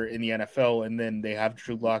starter in the NFL, and then they have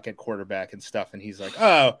Drew Lock at quarterback and stuff. And he's like,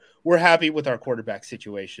 oh, we're happy with our quarterback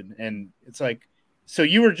situation. And it's like, so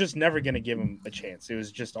you were just never going to give him a chance. It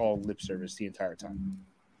was just all lip service the entire time.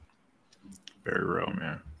 Very real,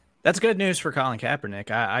 man. That's good news for Colin Kaepernick.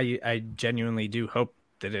 I genuinely do hope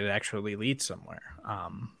that it actually leads somewhere.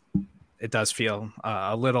 It does feel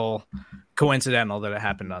a little coincidental that it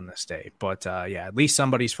happened on this day. But yeah, at least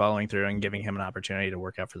somebody's following through and giving him an opportunity to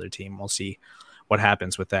work out for their team. We'll see what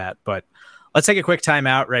happens with that. But let's take a quick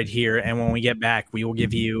timeout right here. And when we get back, we will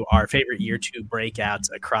give you our favorite year two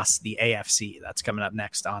breakouts across the AFC. That's coming up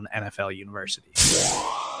next on NFL University.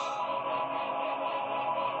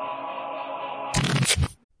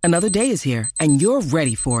 Another day is here, and you're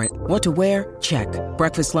ready for it. What to wear? Check.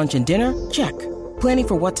 Breakfast, lunch, and dinner? Check. Planning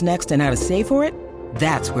for what's next and how to save for it?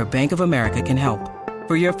 That's where Bank of America can help.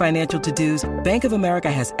 For your financial to-dos, Bank of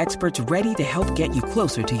America has experts ready to help get you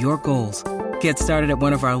closer to your goals. Get started at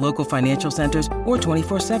one of our local financial centers or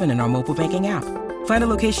 24/7 in our mobile banking app. Find a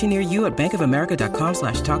location near you at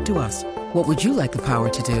bankofamerica.com/talktous. What would you like the power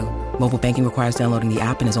to do? Mobile banking requires downloading the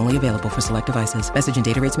app and is only available for select devices. Message and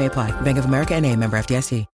data rates may apply. Bank of America NA, member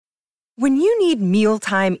FDIC. When you need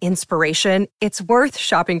mealtime inspiration, it's worth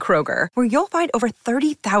shopping Kroger, where you'll find over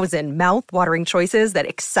 30,000 mouth-watering choices that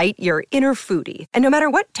excite your inner foodie. And no matter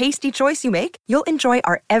what tasty choice you make, you'll enjoy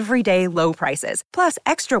our everyday low prices, plus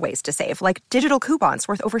extra ways to save, like digital coupons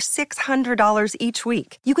worth over $600 each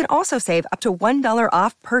week. You can also save up to $1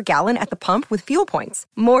 off per gallon at the pump with fuel points.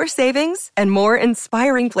 More savings and more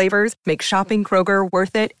inspiring flavors make shopping Kroger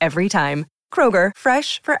worth it every time. Kroger,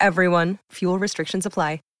 fresh for everyone. Fuel restrictions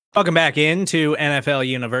apply. Welcome back into NFL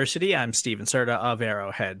University. I'm Steven Serta of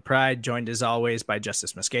Arrowhead Pride, joined as always by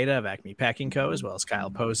Justice Mosqueda of Acme Packing Co., as well as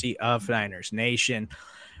Kyle Posey of Niners Nation.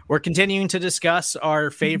 We're continuing to discuss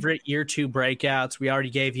our favorite year two breakouts. We already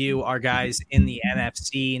gave you our guys in the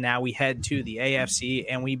NFC. Now we head to the AFC,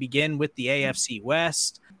 and we begin with the AFC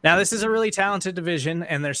West. Now, this is a really talented division,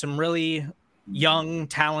 and there's some really young,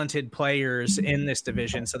 talented players in this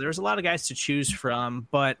division. So there's a lot of guys to choose from,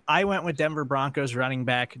 but I went with Denver Broncos running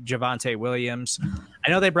back Javonte Williams.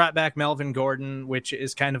 I know they brought back Melvin Gordon, which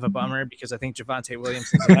is kind of a bummer because I think Javonte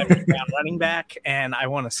Williams is an every down running back, and I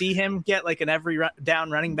want to see him get like an every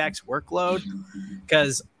down running back's workload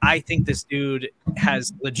because I think this dude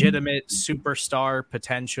has legitimate superstar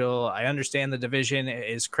potential. I understand the division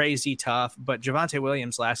is crazy tough, but Javonte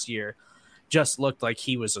Williams last year just looked like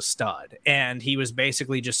he was a stud, and he was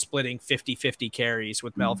basically just splitting 50-50 carries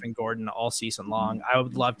with Melvin Gordon all season long. I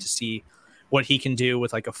would love to see what he can do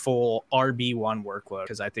with like a full RB1 workload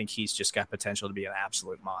because I think he's just got potential to be an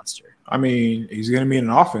absolute monster. I mean, he's going to be in an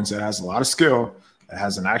offense that has a lot of skill, that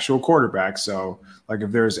has an actual quarterback. So, like,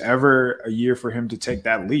 if there's ever a year for him to take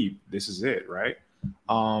that leap, this is it, right?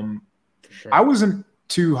 Sure. I wasn't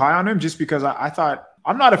too high on him just because I thought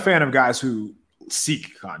I'm not a fan of guys who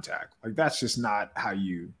seek contact. Like, that's just not how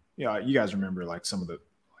you guys remember like some of the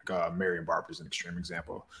Marion Barber's an extreme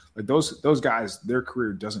example. Like those guys, their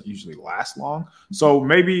career doesn't usually last long. So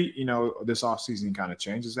maybe, this offseason kind of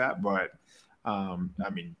changes that. But I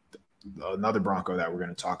mean, another Bronco that we're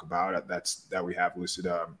going to talk about that we have listed,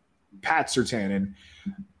 Pat Surtain. And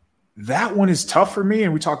that one is tough for me.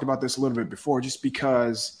 And we talked about this a little bit before, just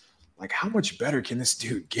because like how much better can this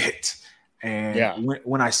dude get? And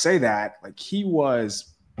when I say that, like he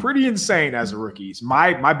was pretty insane as a rookie.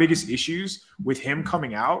 My biggest issues with him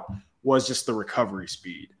coming out was just the recovery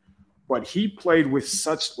speed. But he played with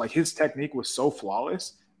such like his technique was so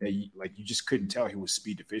flawless that you just couldn't tell he was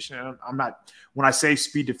speed deficient. And I'm not, when I say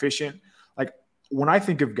speed deficient, like when I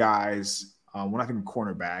think of guys, when I think of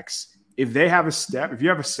cornerbacks, if you have a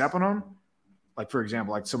step on them, like for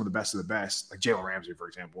example, like some of the best, like Jalen Ramsey, for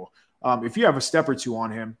example, if you have a step or two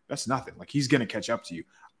on him, that's nothing. Like he's going to catch up to you.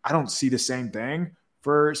 I don't see the same thing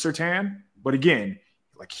for Surtain, but again,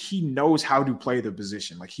 like he knows how to play the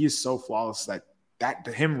position. Like he is so flawless that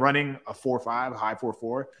him running a 4.5, high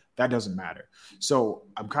 4.4, that doesn't matter. So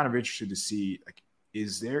I'm kind of interested to see, like,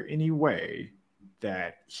 is there any way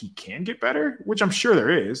that he can get better? Which I'm sure there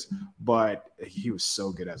is, but he was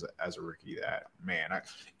so good as a rookie that, man,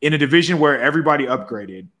 in a division where everybody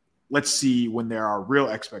upgraded, let's see when there are real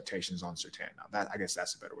expectations on Surtain. Now, I guess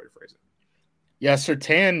that's a better way to phrase it. Yeah,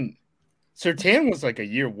 Surtain was like a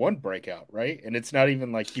year one breakout, right? And it's not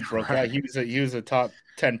even like he broke out. He was a top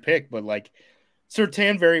 10 pick, but like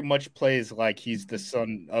Surtain very much plays like he's the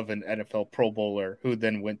son of an NFL Pro Bowler who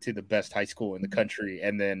then went to the best high school in the country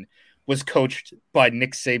and then was coached by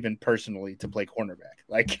Nick Saban personally to play cornerback.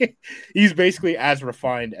 Like he's basically as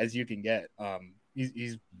refined as you can get.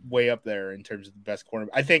 He's way up there in terms of the best corner.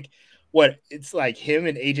 I think it's like him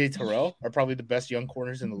and AJ Terrell are probably the best young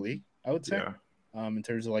corners in the league, I would say. Yeah. In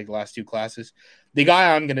terms of like the last two classes. The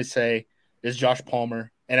guy I'm going to say is Josh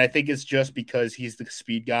Palmer. And I think it's just because he's the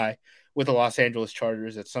speed guy with the Los Angeles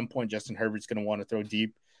Chargers. At some point, Justin Herbert's going to want to throw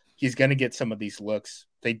deep. He's going to get some of these looks.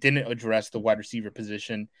 They didn't address the wide receiver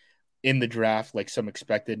position in the draft like some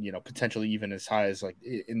expected, potentially even as high as like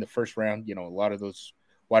in the first round. A lot of those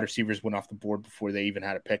wide receivers went off the board before they even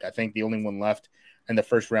had a pick. I think the only one left in the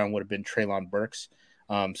first round would have been Treylon Burks.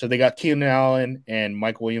 So they got Keenan Allen and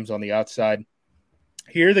Mike Williams on the outside.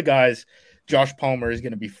 Here are the guys Josh Palmer is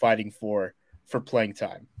going to be fighting for playing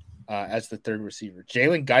time as the third receiver.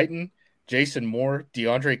 Jalen Guyton, Jason Moore,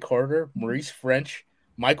 DeAndre Carter, Maurice French,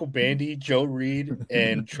 Michael Bandy, Joe Reed,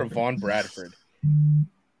 and Trevon Bradford.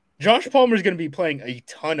 Josh Palmer is going to be playing a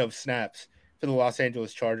ton of snaps for the Los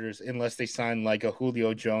Angeles Chargers unless they sign like a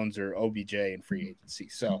Julio Jones or OBJ in free agency.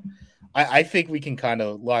 So I think we can kind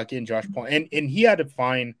of lock in Josh Palmer. And he had a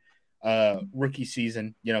fine rookie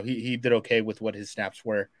season. He did okay with what his snaps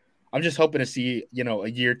were. I'm just hoping to see, a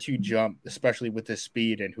year two jump, especially with his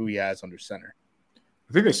speed and who he has under center.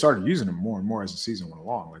 I think they started using him more and more as the season went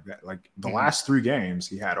along. Like that, like the last 3 games,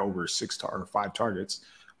 he had over 5 targets,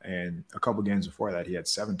 and a couple games before that, he had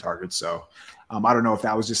 7 targets. So I don't know if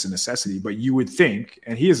that was just a necessity, but you would think,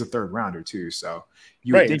 and he is a third rounder too. So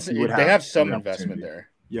you would think they have some investment there.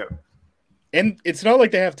 Yep. And it's not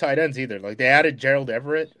like they have tight ends either. Like they added Gerald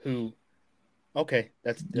Everett, who, okay,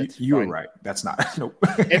 that's you were right. That's not nope.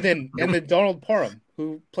 And then Donald Parham,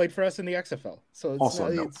 who played for us in the XFL. So it's also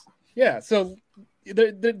nope. Yeah. So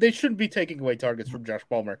they shouldn't be taking away targets from Josh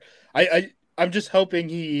Palmer. I'm just hoping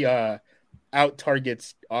he out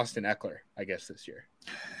targets Austin Eckler, I guess, this year.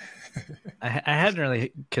 I hadn't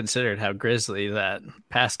really considered how grisly that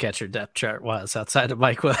pass catcher depth chart was outside of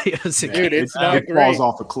Mike Williams. Dude, it falls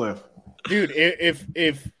off a cliff. Dude,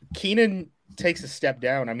 if Keenan takes a step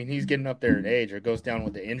down, I mean, he's getting up there in age or goes down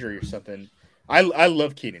with the injury or something. I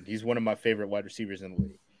love Keenan. He's one of my favorite wide receivers in the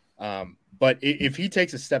league. But if he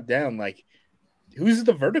takes a step down, like, who's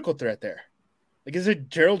the vertical threat there? Like, is it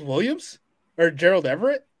Gerald Williams or Gerald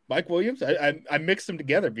Everett? Mike Williams? I mixed them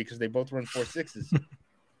together because they both run 4.6s.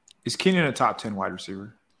 Is Keenan a top 10 wide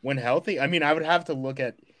receiver? When healthy? I mean, I would have to look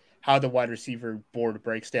at how the wide receiver board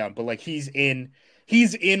breaks down, but like he's in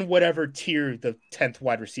whatever tier the 10th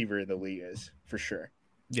wide receiver in the league is, for sure.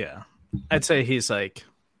 Yeah. I'd say he's like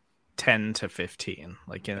 10 to 15,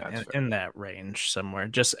 like in that range somewhere,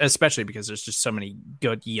 just especially because there's just so many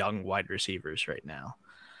good young wide receivers right now.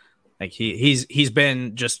 Like he's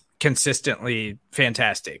been just consistently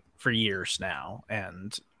fantastic for years now.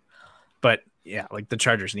 But yeah, like the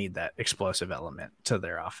Chargers need that explosive element to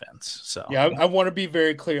their offense. So yeah, I want to be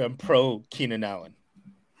very clear. I'm pro Keenan Allen.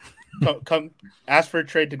 Come ask for a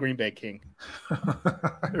trade to Green Bay, King.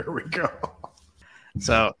 Here we go.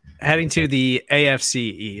 So heading to the AFC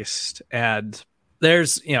East, and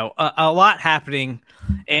there's a lot happening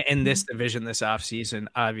in this division this offseason,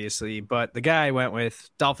 obviously. But the guy I went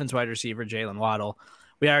with, Dolphins wide receiver Jalen Waddle.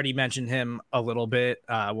 We already mentioned him a little bit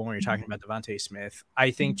when we were talking about Devontae Smith.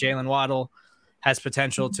 I think Jalen Waddle has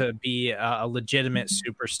potential to be a legitimate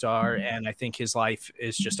superstar, and I think his life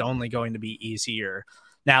is just only going to be easier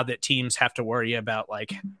now that teams have to worry about,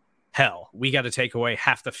 like, hell, we got to take away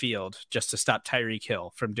half the field just to stop Tyreek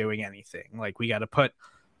Hill from doing anything. Like, we got to put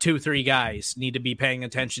 2-3 guys need to be paying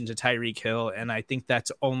attention to Tyreek Hill, and I think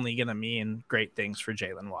that's only going to mean great things for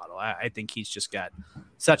Jalen Waddle. I think he's just got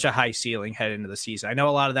such a high ceiling heading into the season. I know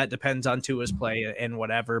a lot of that depends on Tua's play and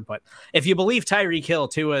whatever, but if you believe Tyreek Hill,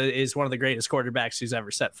 Tua is one of the greatest quarterbacks who's ever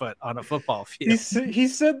set foot on a football field. He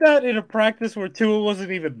said that in a practice where Tua wasn't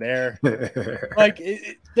even there. Like,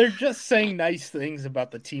 they're just saying nice things about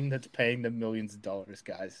the team that's paying them millions of dollars,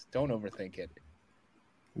 guys. Don't overthink it.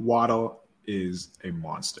 Waddle is a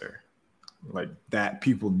monster. Like, that,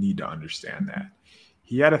 people need to understand that.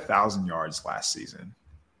 He had 1,000 yards last season,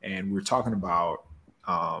 and we're talking about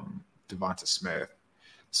Devonta Smith.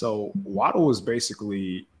 So Waddle was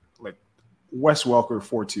basically like Wes Welker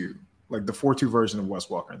 4-2, like the 4-2 version of Wes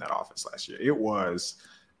Welker in that offense last year. It was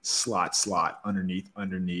slot, underneath,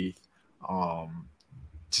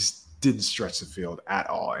 just didn't stretch the field at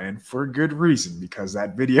all, and for good reason, because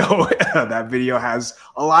that video has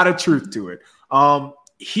a lot of truth to it.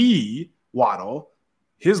 Waddle,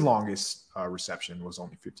 his longest reception was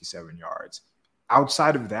only 57 yards.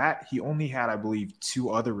 Outside of that, he only had, I believe, 2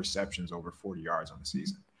 other receptions over 40 yards on the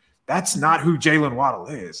season. That's not who Jalen Waddle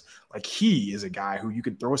is. Like, he is a guy who you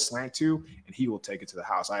can throw a slant to, and he will take it to the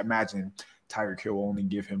house. I imagine Tyreek Hill will only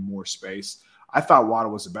give him more space. I thought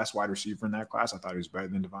Waddle was the best wide receiver in that class. I thought he was better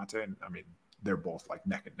than Devontae. And I mean, they're both like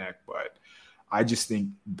neck and neck, but I just think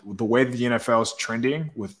the way that the NFL is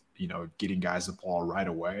trending with, getting guys the ball right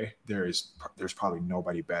away, there's probably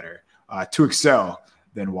nobody better to excel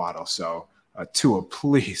than Waddle. So Tua,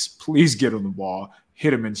 please get him the ball,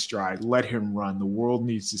 hit him in stride, let him run. The world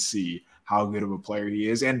needs to see how good of a player he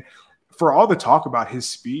is. And for all the talk about his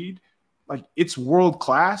speed, like, it's world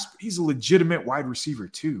class, but he's a legitimate wide receiver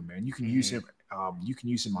too, man. You can use him. You can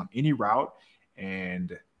use him on any route,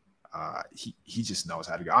 and he just knows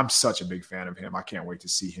how to go. I'm such a big fan of him. I can't wait to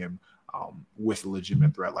see him with a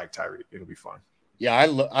legitimate threat like Tyreek. It'll be fun. Yeah,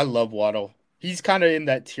 I love Waddle. He's kind of in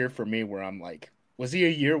that tier for me where I'm like, was he a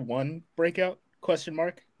year one breakout? ?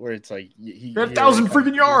 Where it's like he had 1,000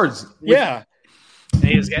 freaking yards. Yeah.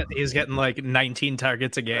 He's getting like 19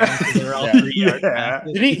 targets a game. They're all 3 yards. Yeah.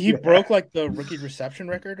 Did he broke like the rookie reception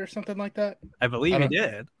record or something like that? I believe he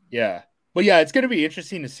did. Yeah. But yeah, it's going to be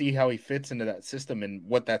interesting to see how he fits into that system and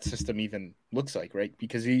what that system even looks like, right?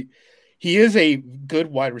 Because he is a good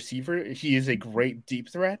wide receiver. He is a great deep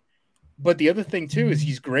threat. But the other thing too is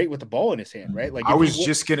he's great with the ball in his hand, right? Like, I was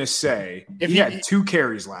just gonna say, if he had 2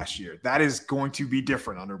 carries last year, that is going to be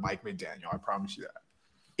different under Mike McDaniel. I promise you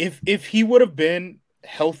that. If he would have been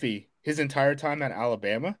healthy his entire time at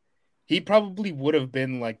Alabama, he probably would have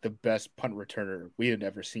been like the best punt returner we had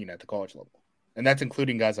ever seen at the college level. And that's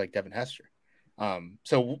including guys like Devin Hester.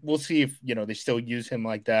 So we'll see if, they still use him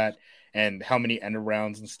like that and how many end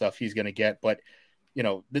arounds and stuff he's going to get. But,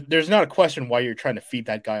 there's not a question why you're trying to feed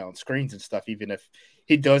that guy on screens and stuff, even if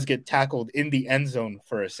he does get tackled in the end zone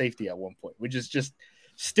for a safety at one point, which is just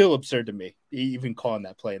still absurd to me, even calling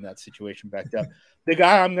that play in that situation backed up. The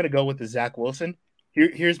guy I'm going to go with is Zach Wilson.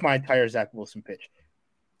 Here's my entire Zach Wilson pitch.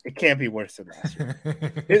 It can't be worse than last year.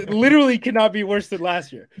 It literally cannot be worse than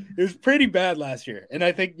last year. It was pretty bad last year. And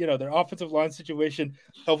I think, their offensive line situation,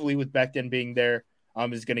 hopefully with Becton being there,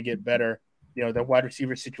 is going to get better. Their wide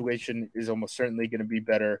receiver situation is almost certainly going to be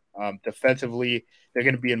better. Defensively, they're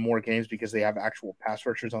going to be in more games because they have actual pass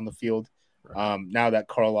rushers on the field now that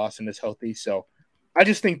Carl Lawson is healthy. So I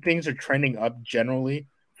just think things are trending up generally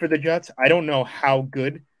for the Jets. I don't know how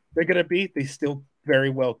good they're going to be. They still very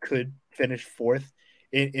well could finish fourth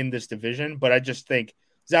in this division, but I just think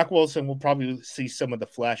Zach Wilson will probably see some of the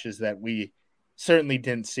flashes that we certainly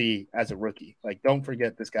didn't see as a rookie. Like, don't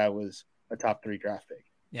forget this guy was a top 3 draft pick.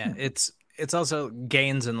 Yeah, it's also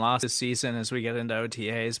gains and losses season as we get into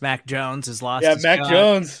OTAs. Mac Jones has lost. Yeah, his Mac cut.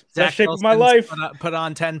 Jones, best shape of my life. Put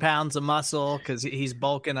on 10 pounds of muscle because he's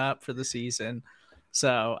bulking up for the season.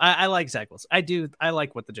 So I like Zach Wilson. I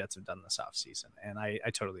like what the Jets have done this offseason, and I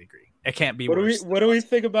totally agree. It can't be worse. What do we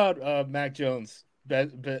think about Mac Jones?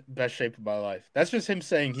 Best shape of my life. That's just him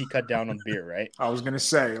saying he cut down on beer, right? I was gonna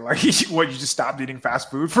say, like, you just stopped eating fast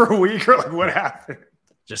food for a week, or like, what happened?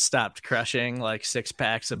 Just stopped crushing like 6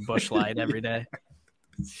 packs of Busch Light every day.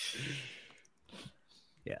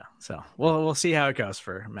 Yeah, so we'll see how it goes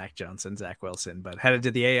for Mac Jones and Zach Wilson. But headed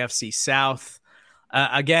to the AFC South.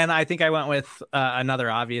 Again, I think I went with another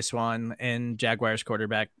obvious one in Jaguars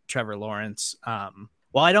quarterback Trevor Lawrence.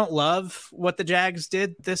 While I don't love what the Jags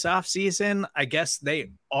did this offseason, I guess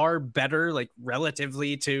they are better, like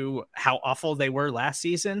relatively to how awful they were last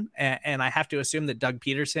season. And I have to assume that Doug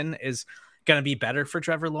Peterson is going to be better for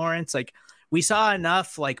Trevor Lawrence. Like, we saw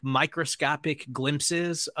enough like microscopic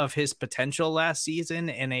glimpses of his potential last season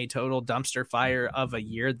in a total dumpster fire of a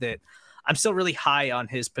year that I'm still really high on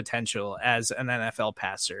his potential as an NFL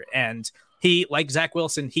passer. And he, like Zach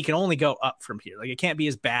Wilson, he can only go up from here. Like, it can't be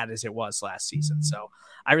as bad as it was last season. So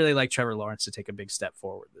I really like Trevor Lawrence to take a big step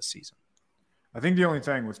forward this season. I think the only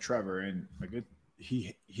thing with Trevor, and like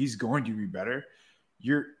he's going to be better.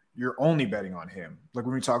 You're only betting on him. Like,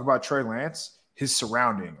 when we talk about Trey Lance, his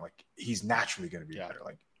surrounding, like, he's naturally going to be better.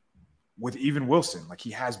 Like, with even Wilson, like,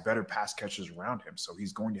 he has better pass catchers around him, so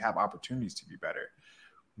he's going to have opportunities to be better.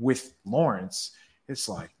 With Lawrence, it's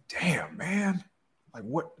like, damn, man, like,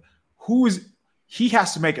 he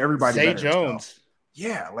has to make everybody Zay better. Jones.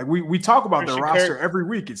 Yeah, like we talk about Christian the roster Kirk. every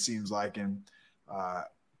week, it seems like, and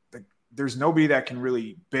there's nobody that can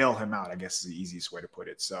really bail him out, I guess is the easiest way to put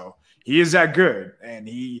it. So he is that good, and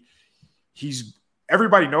he's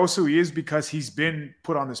everybody knows who he is because he's been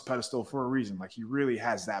put on this pedestal for a reason. Like, he really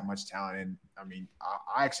has that much talent, and I mean,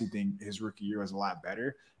 I actually think his rookie year was a lot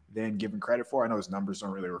better than given credit for. I know his numbers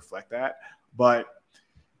don't really reflect that, but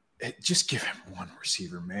just give him one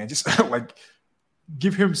receiver, man. Just like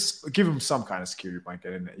give him some kind of security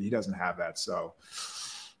blanket, and he doesn't have that. So,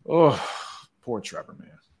 poor Trevor,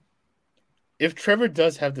 man. If Trevor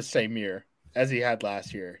does have the same year as he had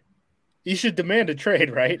last year, he should demand a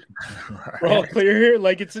trade, right? Right. We're all clear here.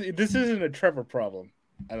 Like, this isn't a Trevor problem,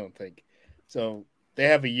 I don't think. So they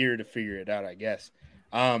have a year to figure it out, I guess.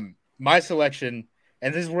 My selection,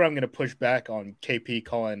 and this is where I'm going to push back on KP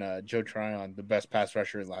calling Joe Tryon the best pass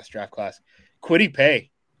rusher in last draft class. Kwity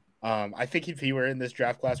Paye. I think if he were in this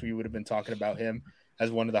draft class, we would have been talking about him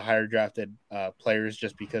as one of the higher drafted players,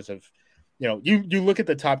 just because of, you look at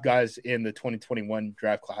the top guys in the 2021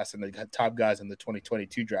 draft class and the top guys in the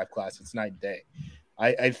 2022 draft class, it's night and day.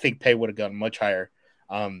 I think Paye would have gone much higher.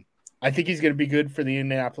 I think he's going to be good for the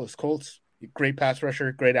Indianapolis Colts. Great pass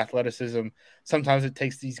rusher, great athleticism. Sometimes it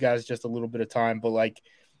takes these guys just a little bit of time, but like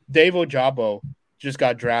Dave Ojabo just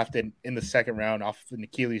got drafted in the second round off an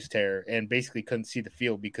Achilles tear and basically couldn't see the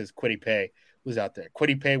field because Kwity Paye was out there.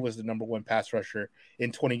 Kwity Paye was the number 1 pass rusher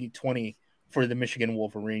in 2020 for the Michigan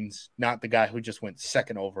Wolverines, not the guy who just went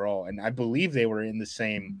second overall. And I believe they were in the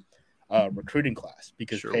same recruiting class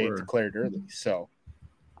because Paye declared early. So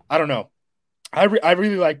I don't know. I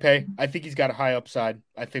really like Paye. I think he's got a high upside.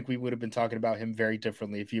 I think we would have been talking about him very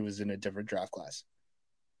differently if he was in a different draft class.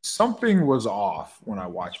 Something was off when I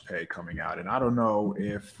watched Paye coming out, and I don't know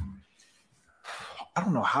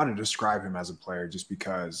how to describe him as a player, just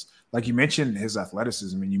because, like, you mentioned his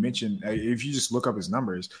athleticism, and you mentioned, if you just look up his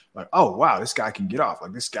numbers, like, oh wow, this guy can get off.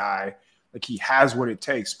 Like, this guy, like, he has what it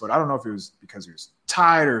takes. But I don't know if it was because he was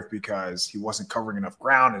tired or if because he wasn't covering enough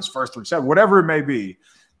ground in his first 3 sets, whatever it may be.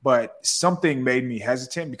 But something made me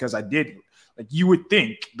hesitant because you would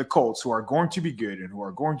think the Colts, who are going to be good and who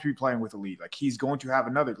are going to be playing with the lead, like, he's going to have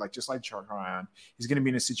another, like, just like Tryon, he's going to be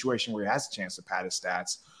in a situation where he has a chance to pad his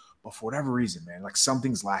stats. But for whatever reason, man, like,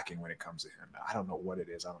 something's lacking when it comes to him. I don't know what it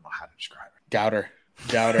is. I don't know how to describe it. Doubter.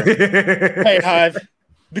 Hey, Hive,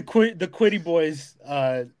 the Kwity boys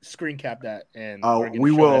screen cap that, and we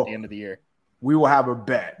will at the end of the year. We will have a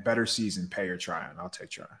better season, Paye or Tryon. I'll take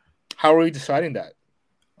Tryon. How are we deciding that?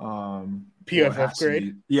 PFF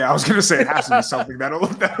grade? Yeah, I was going to say it has to be something that'll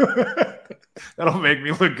make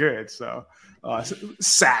me look good. So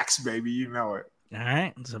sacks, baby, you know it. All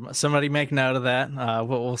right, so somebody make note of that.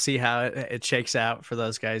 We'll see how it shakes out for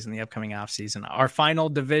those guys in the upcoming offseason. Our final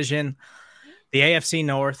division, the AFC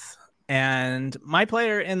North. And my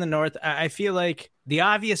player in the North, I feel like the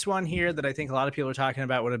obvious one here that I think a lot of people are talking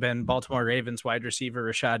about would have been Baltimore Ravens wide receiver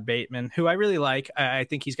Rashad Bateman, who I really like. I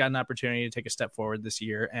think he's got an opportunity to take a step forward this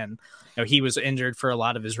year. And he was injured for a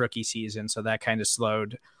lot of his rookie season, so that kind of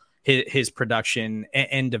slowed his production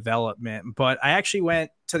and development. But I actually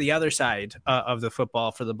went to the other side of the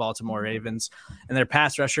football for the Baltimore Ravens, and their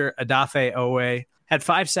pass rusher, Odafe Oweh, had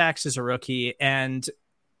 5 sacks as a rookie, and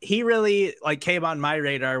he really came on my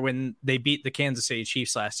radar when they beat the Kansas City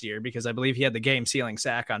Chiefs last year, because I believe he had the game sealing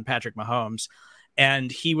sack on Patrick Mahomes.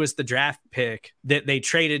 And he was the draft pick that they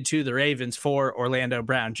traded to the Ravens for Orlando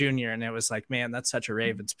Brown Jr. And it was like, man, that's such a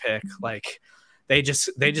Ravens pick. They just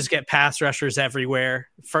get pass rushers everywhere.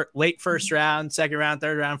 Late first round, second round,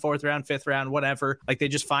 third round, fourth round, fifth round, whatever. They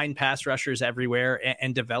just find pass rushers everywhere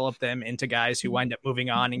and develop them into guys who wind up moving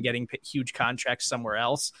on and getting huge contracts somewhere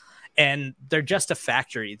else. And they're just a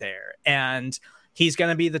factory there. And he's going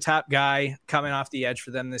to be the top guy coming off the edge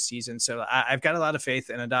for them this season. So I've got a lot of faith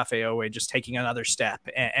in Odafe Oweh just taking another step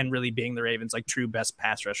and really being the Ravens' true best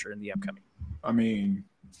pass rusher in the upcoming. I mean,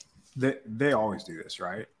 they always do this,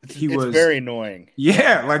 right? It's very annoying.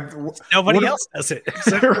 Yeah, nobody else does it.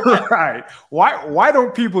 Right. Why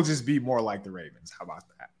don't people just be more like the Ravens? How about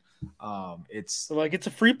that? It's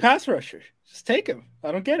a free pass rusher. Just take him.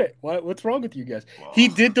 I don't get it. What's wrong with you guys? Whoa. He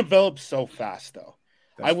did develop so fast, though.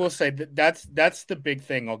 I will say that's the big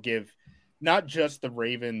thing I'll give, not just the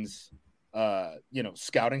Ravens,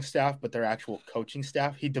 scouting staff, but their actual coaching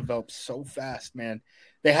staff. He developed so fast, man.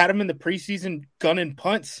 They had him in the preseason gunning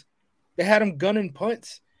punts.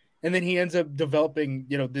 And then he ends up developing,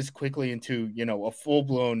 this quickly into, a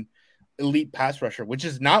full-blown elite pass rusher, which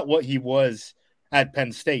is not what he was at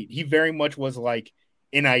Penn State. He very much was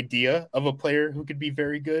an idea of a player who could be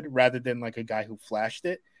very good rather than a guy who flashed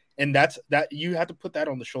it. And that you have to put that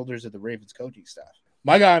on the shoulders of the Ravens coaching staff.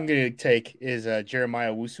 My guy I'm going to take is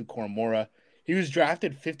Jeremiah Owusu-Koramoah. He was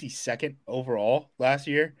drafted 52nd overall last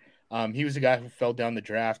year. He was a guy who fell down the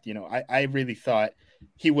draft. I really thought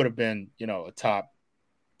he would have been, a top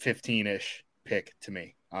 15-ish pick to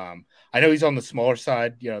me. I know he's on the smaller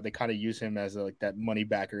side. They kind of use him as that money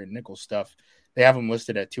backer and nickel stuff. They have him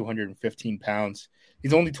listed at 215 pounds.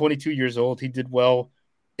 He's only 22 years old. He did well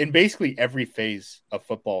in basically every phase of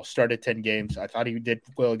football. Started 10 games. I thought he did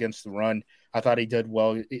well against the run. I thought he did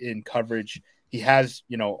well in coverage. He has,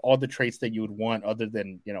 all the traits that you would want other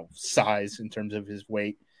than, size in terms of his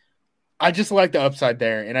weight. I just like the upside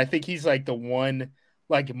there. And I think he's the one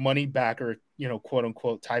money backer, quote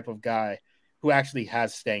unquote type of guy who actually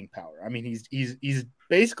has staying power. I mean, he's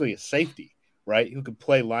basically a safety, right? Who could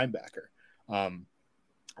play linebacker.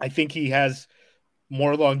 I think he has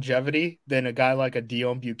more longevity than a guy like a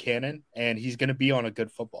Dion Buchanan, and he's going to be on a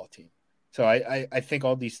good football team. So I think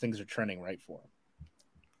all these things are trending right for him.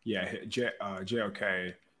 Yeah,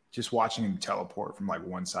 JOK, just watching him teleport from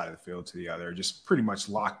one side of the field to the other, just pretty much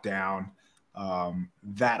locked down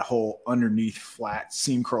that whole underneath flat,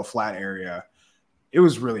 seam curl flat area. It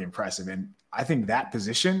was really impressive. And I think that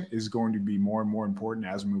position is going to be more and more important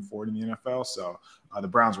as we move forward in the NFL. So the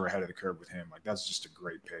Browns were ahead of the curve with him. That's just a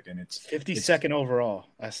great pick. And it's 52nd overall.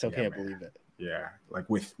 I still can't believe it. Yeah.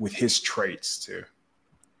 With his traits too.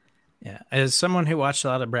 Yeah. As someone who watched a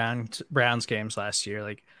lot of Browns games last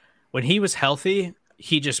year, when he was healthy,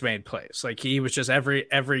 he just made plays. He was just every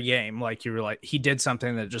game, you were he did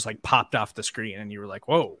something that just popped off the screen and you were like,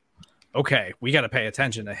 whoa, okay, we got to pay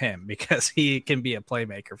attention to him because he can be a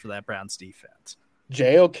playmaker for that Browns defense.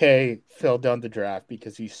 JOK fell down the draft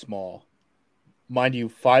because he's small. Mind you,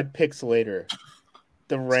 5 picks later,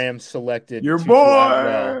 the Rams selected your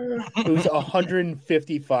boy, who's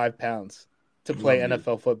 155 pounds to play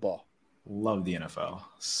NFL football. Love the NFL.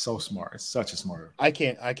 So smart. Such a smart. I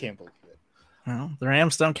can't believe it. Well, the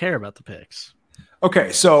Rams don't care about the picks.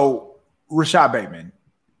 Okay, so Rashad Bateman,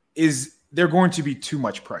 is there going to be too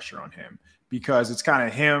much pressure on him? Because it's kind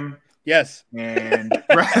of him. Yes. And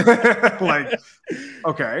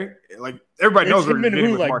okay. Everybody knows him and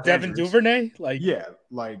who, Mark Devin Andrews. Duvernay?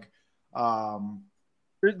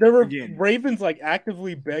 There were Ravens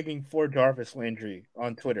actively begging for Jarvis Landry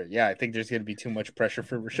on Twitter. Yeah, I think there's going to be too much pressure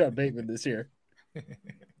for Rashad Bateman this year.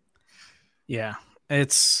 Yeah,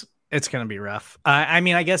 it's going to be rough. I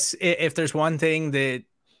mean, I guess if there's one thing that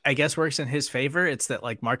I guess works in his favor, it's that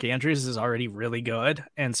Mark Andrews is already really good.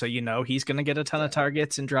 And so, he's going to get a ton of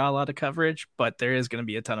targets and draw a lot of coverage, but there is going to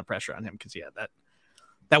be a ton of pressure on him because,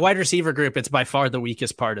 that wide receiver group, it's by far the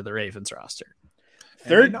weakest part of the Ravens roster.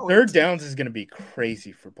 Third downs is going to be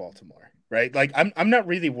crazy for Baltimore, right? I'm not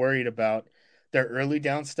really worried about their early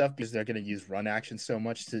down stuff because they're going to use run action so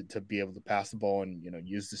much to be able to pass the ball and,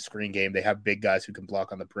 use the screen game. They have big guys who can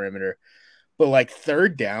block on the perimeter. But like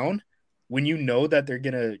third down, when that they're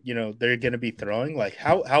going to be throwing, like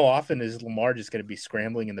how often is Lamar just going to be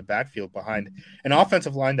scrambling in the backfield behind an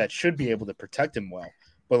offensive line that should be able to protect him well?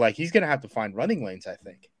 But like he's going to have to find running lanes, I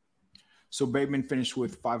think. So Bateman finished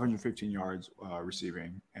with 515 yards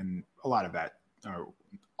receiving, and all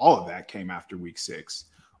of that came after week 6.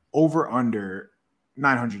 Over under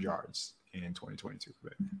 900 yards in 2022 for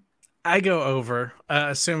Bateman. I go over,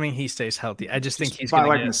 assuming he stays healthy. I just think he's by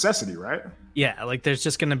going to necessity, right? Yeah, like there's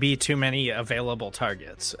just going to be too many available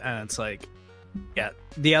targets, and it's like, yeah,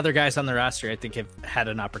 the other guys on the roster I think have had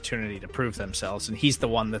an opportunity to prove themselves, and he's the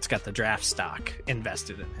one that's got the draft stock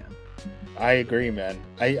invested in him. I agree, man.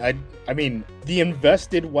 I mean, the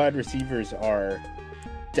invested wide receivers are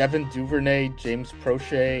Devin Duvernay, James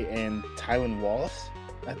Prochet, and Tylan Wallace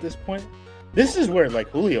at this point. This is where like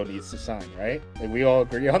Julio needs to sign, right? Like we all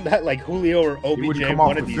agree on that. Like Julio or OBJ,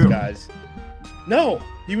 one of these guys. No,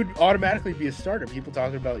 he would automatically be a starter. People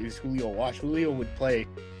talking about is Julio wash. Julio would play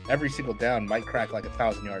every single down, might crack like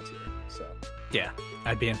 1,000 yards here. So yeah,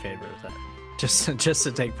 I'd be in favor of that. Just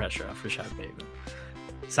to take pressure off Rashad Bateman.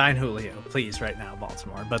 Sign Julio, please, right now,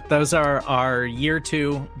 Baltimore. But those are our year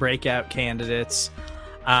 2 breakout candidates.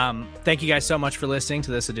 Thank you guys so much for listening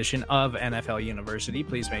to this edition of NFL University.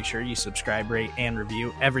 Please make sure you subscribe, rate, and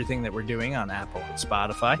review everything that we're doing on Apple and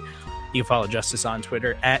Spotify. You can follow Justice on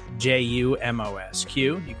Twitter at JUMOSQ.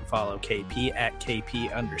 You can follow KP at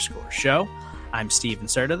KP_show. I'm Steven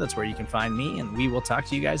Serta. That's where you can find me, and we will talk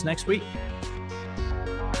to you guys next week.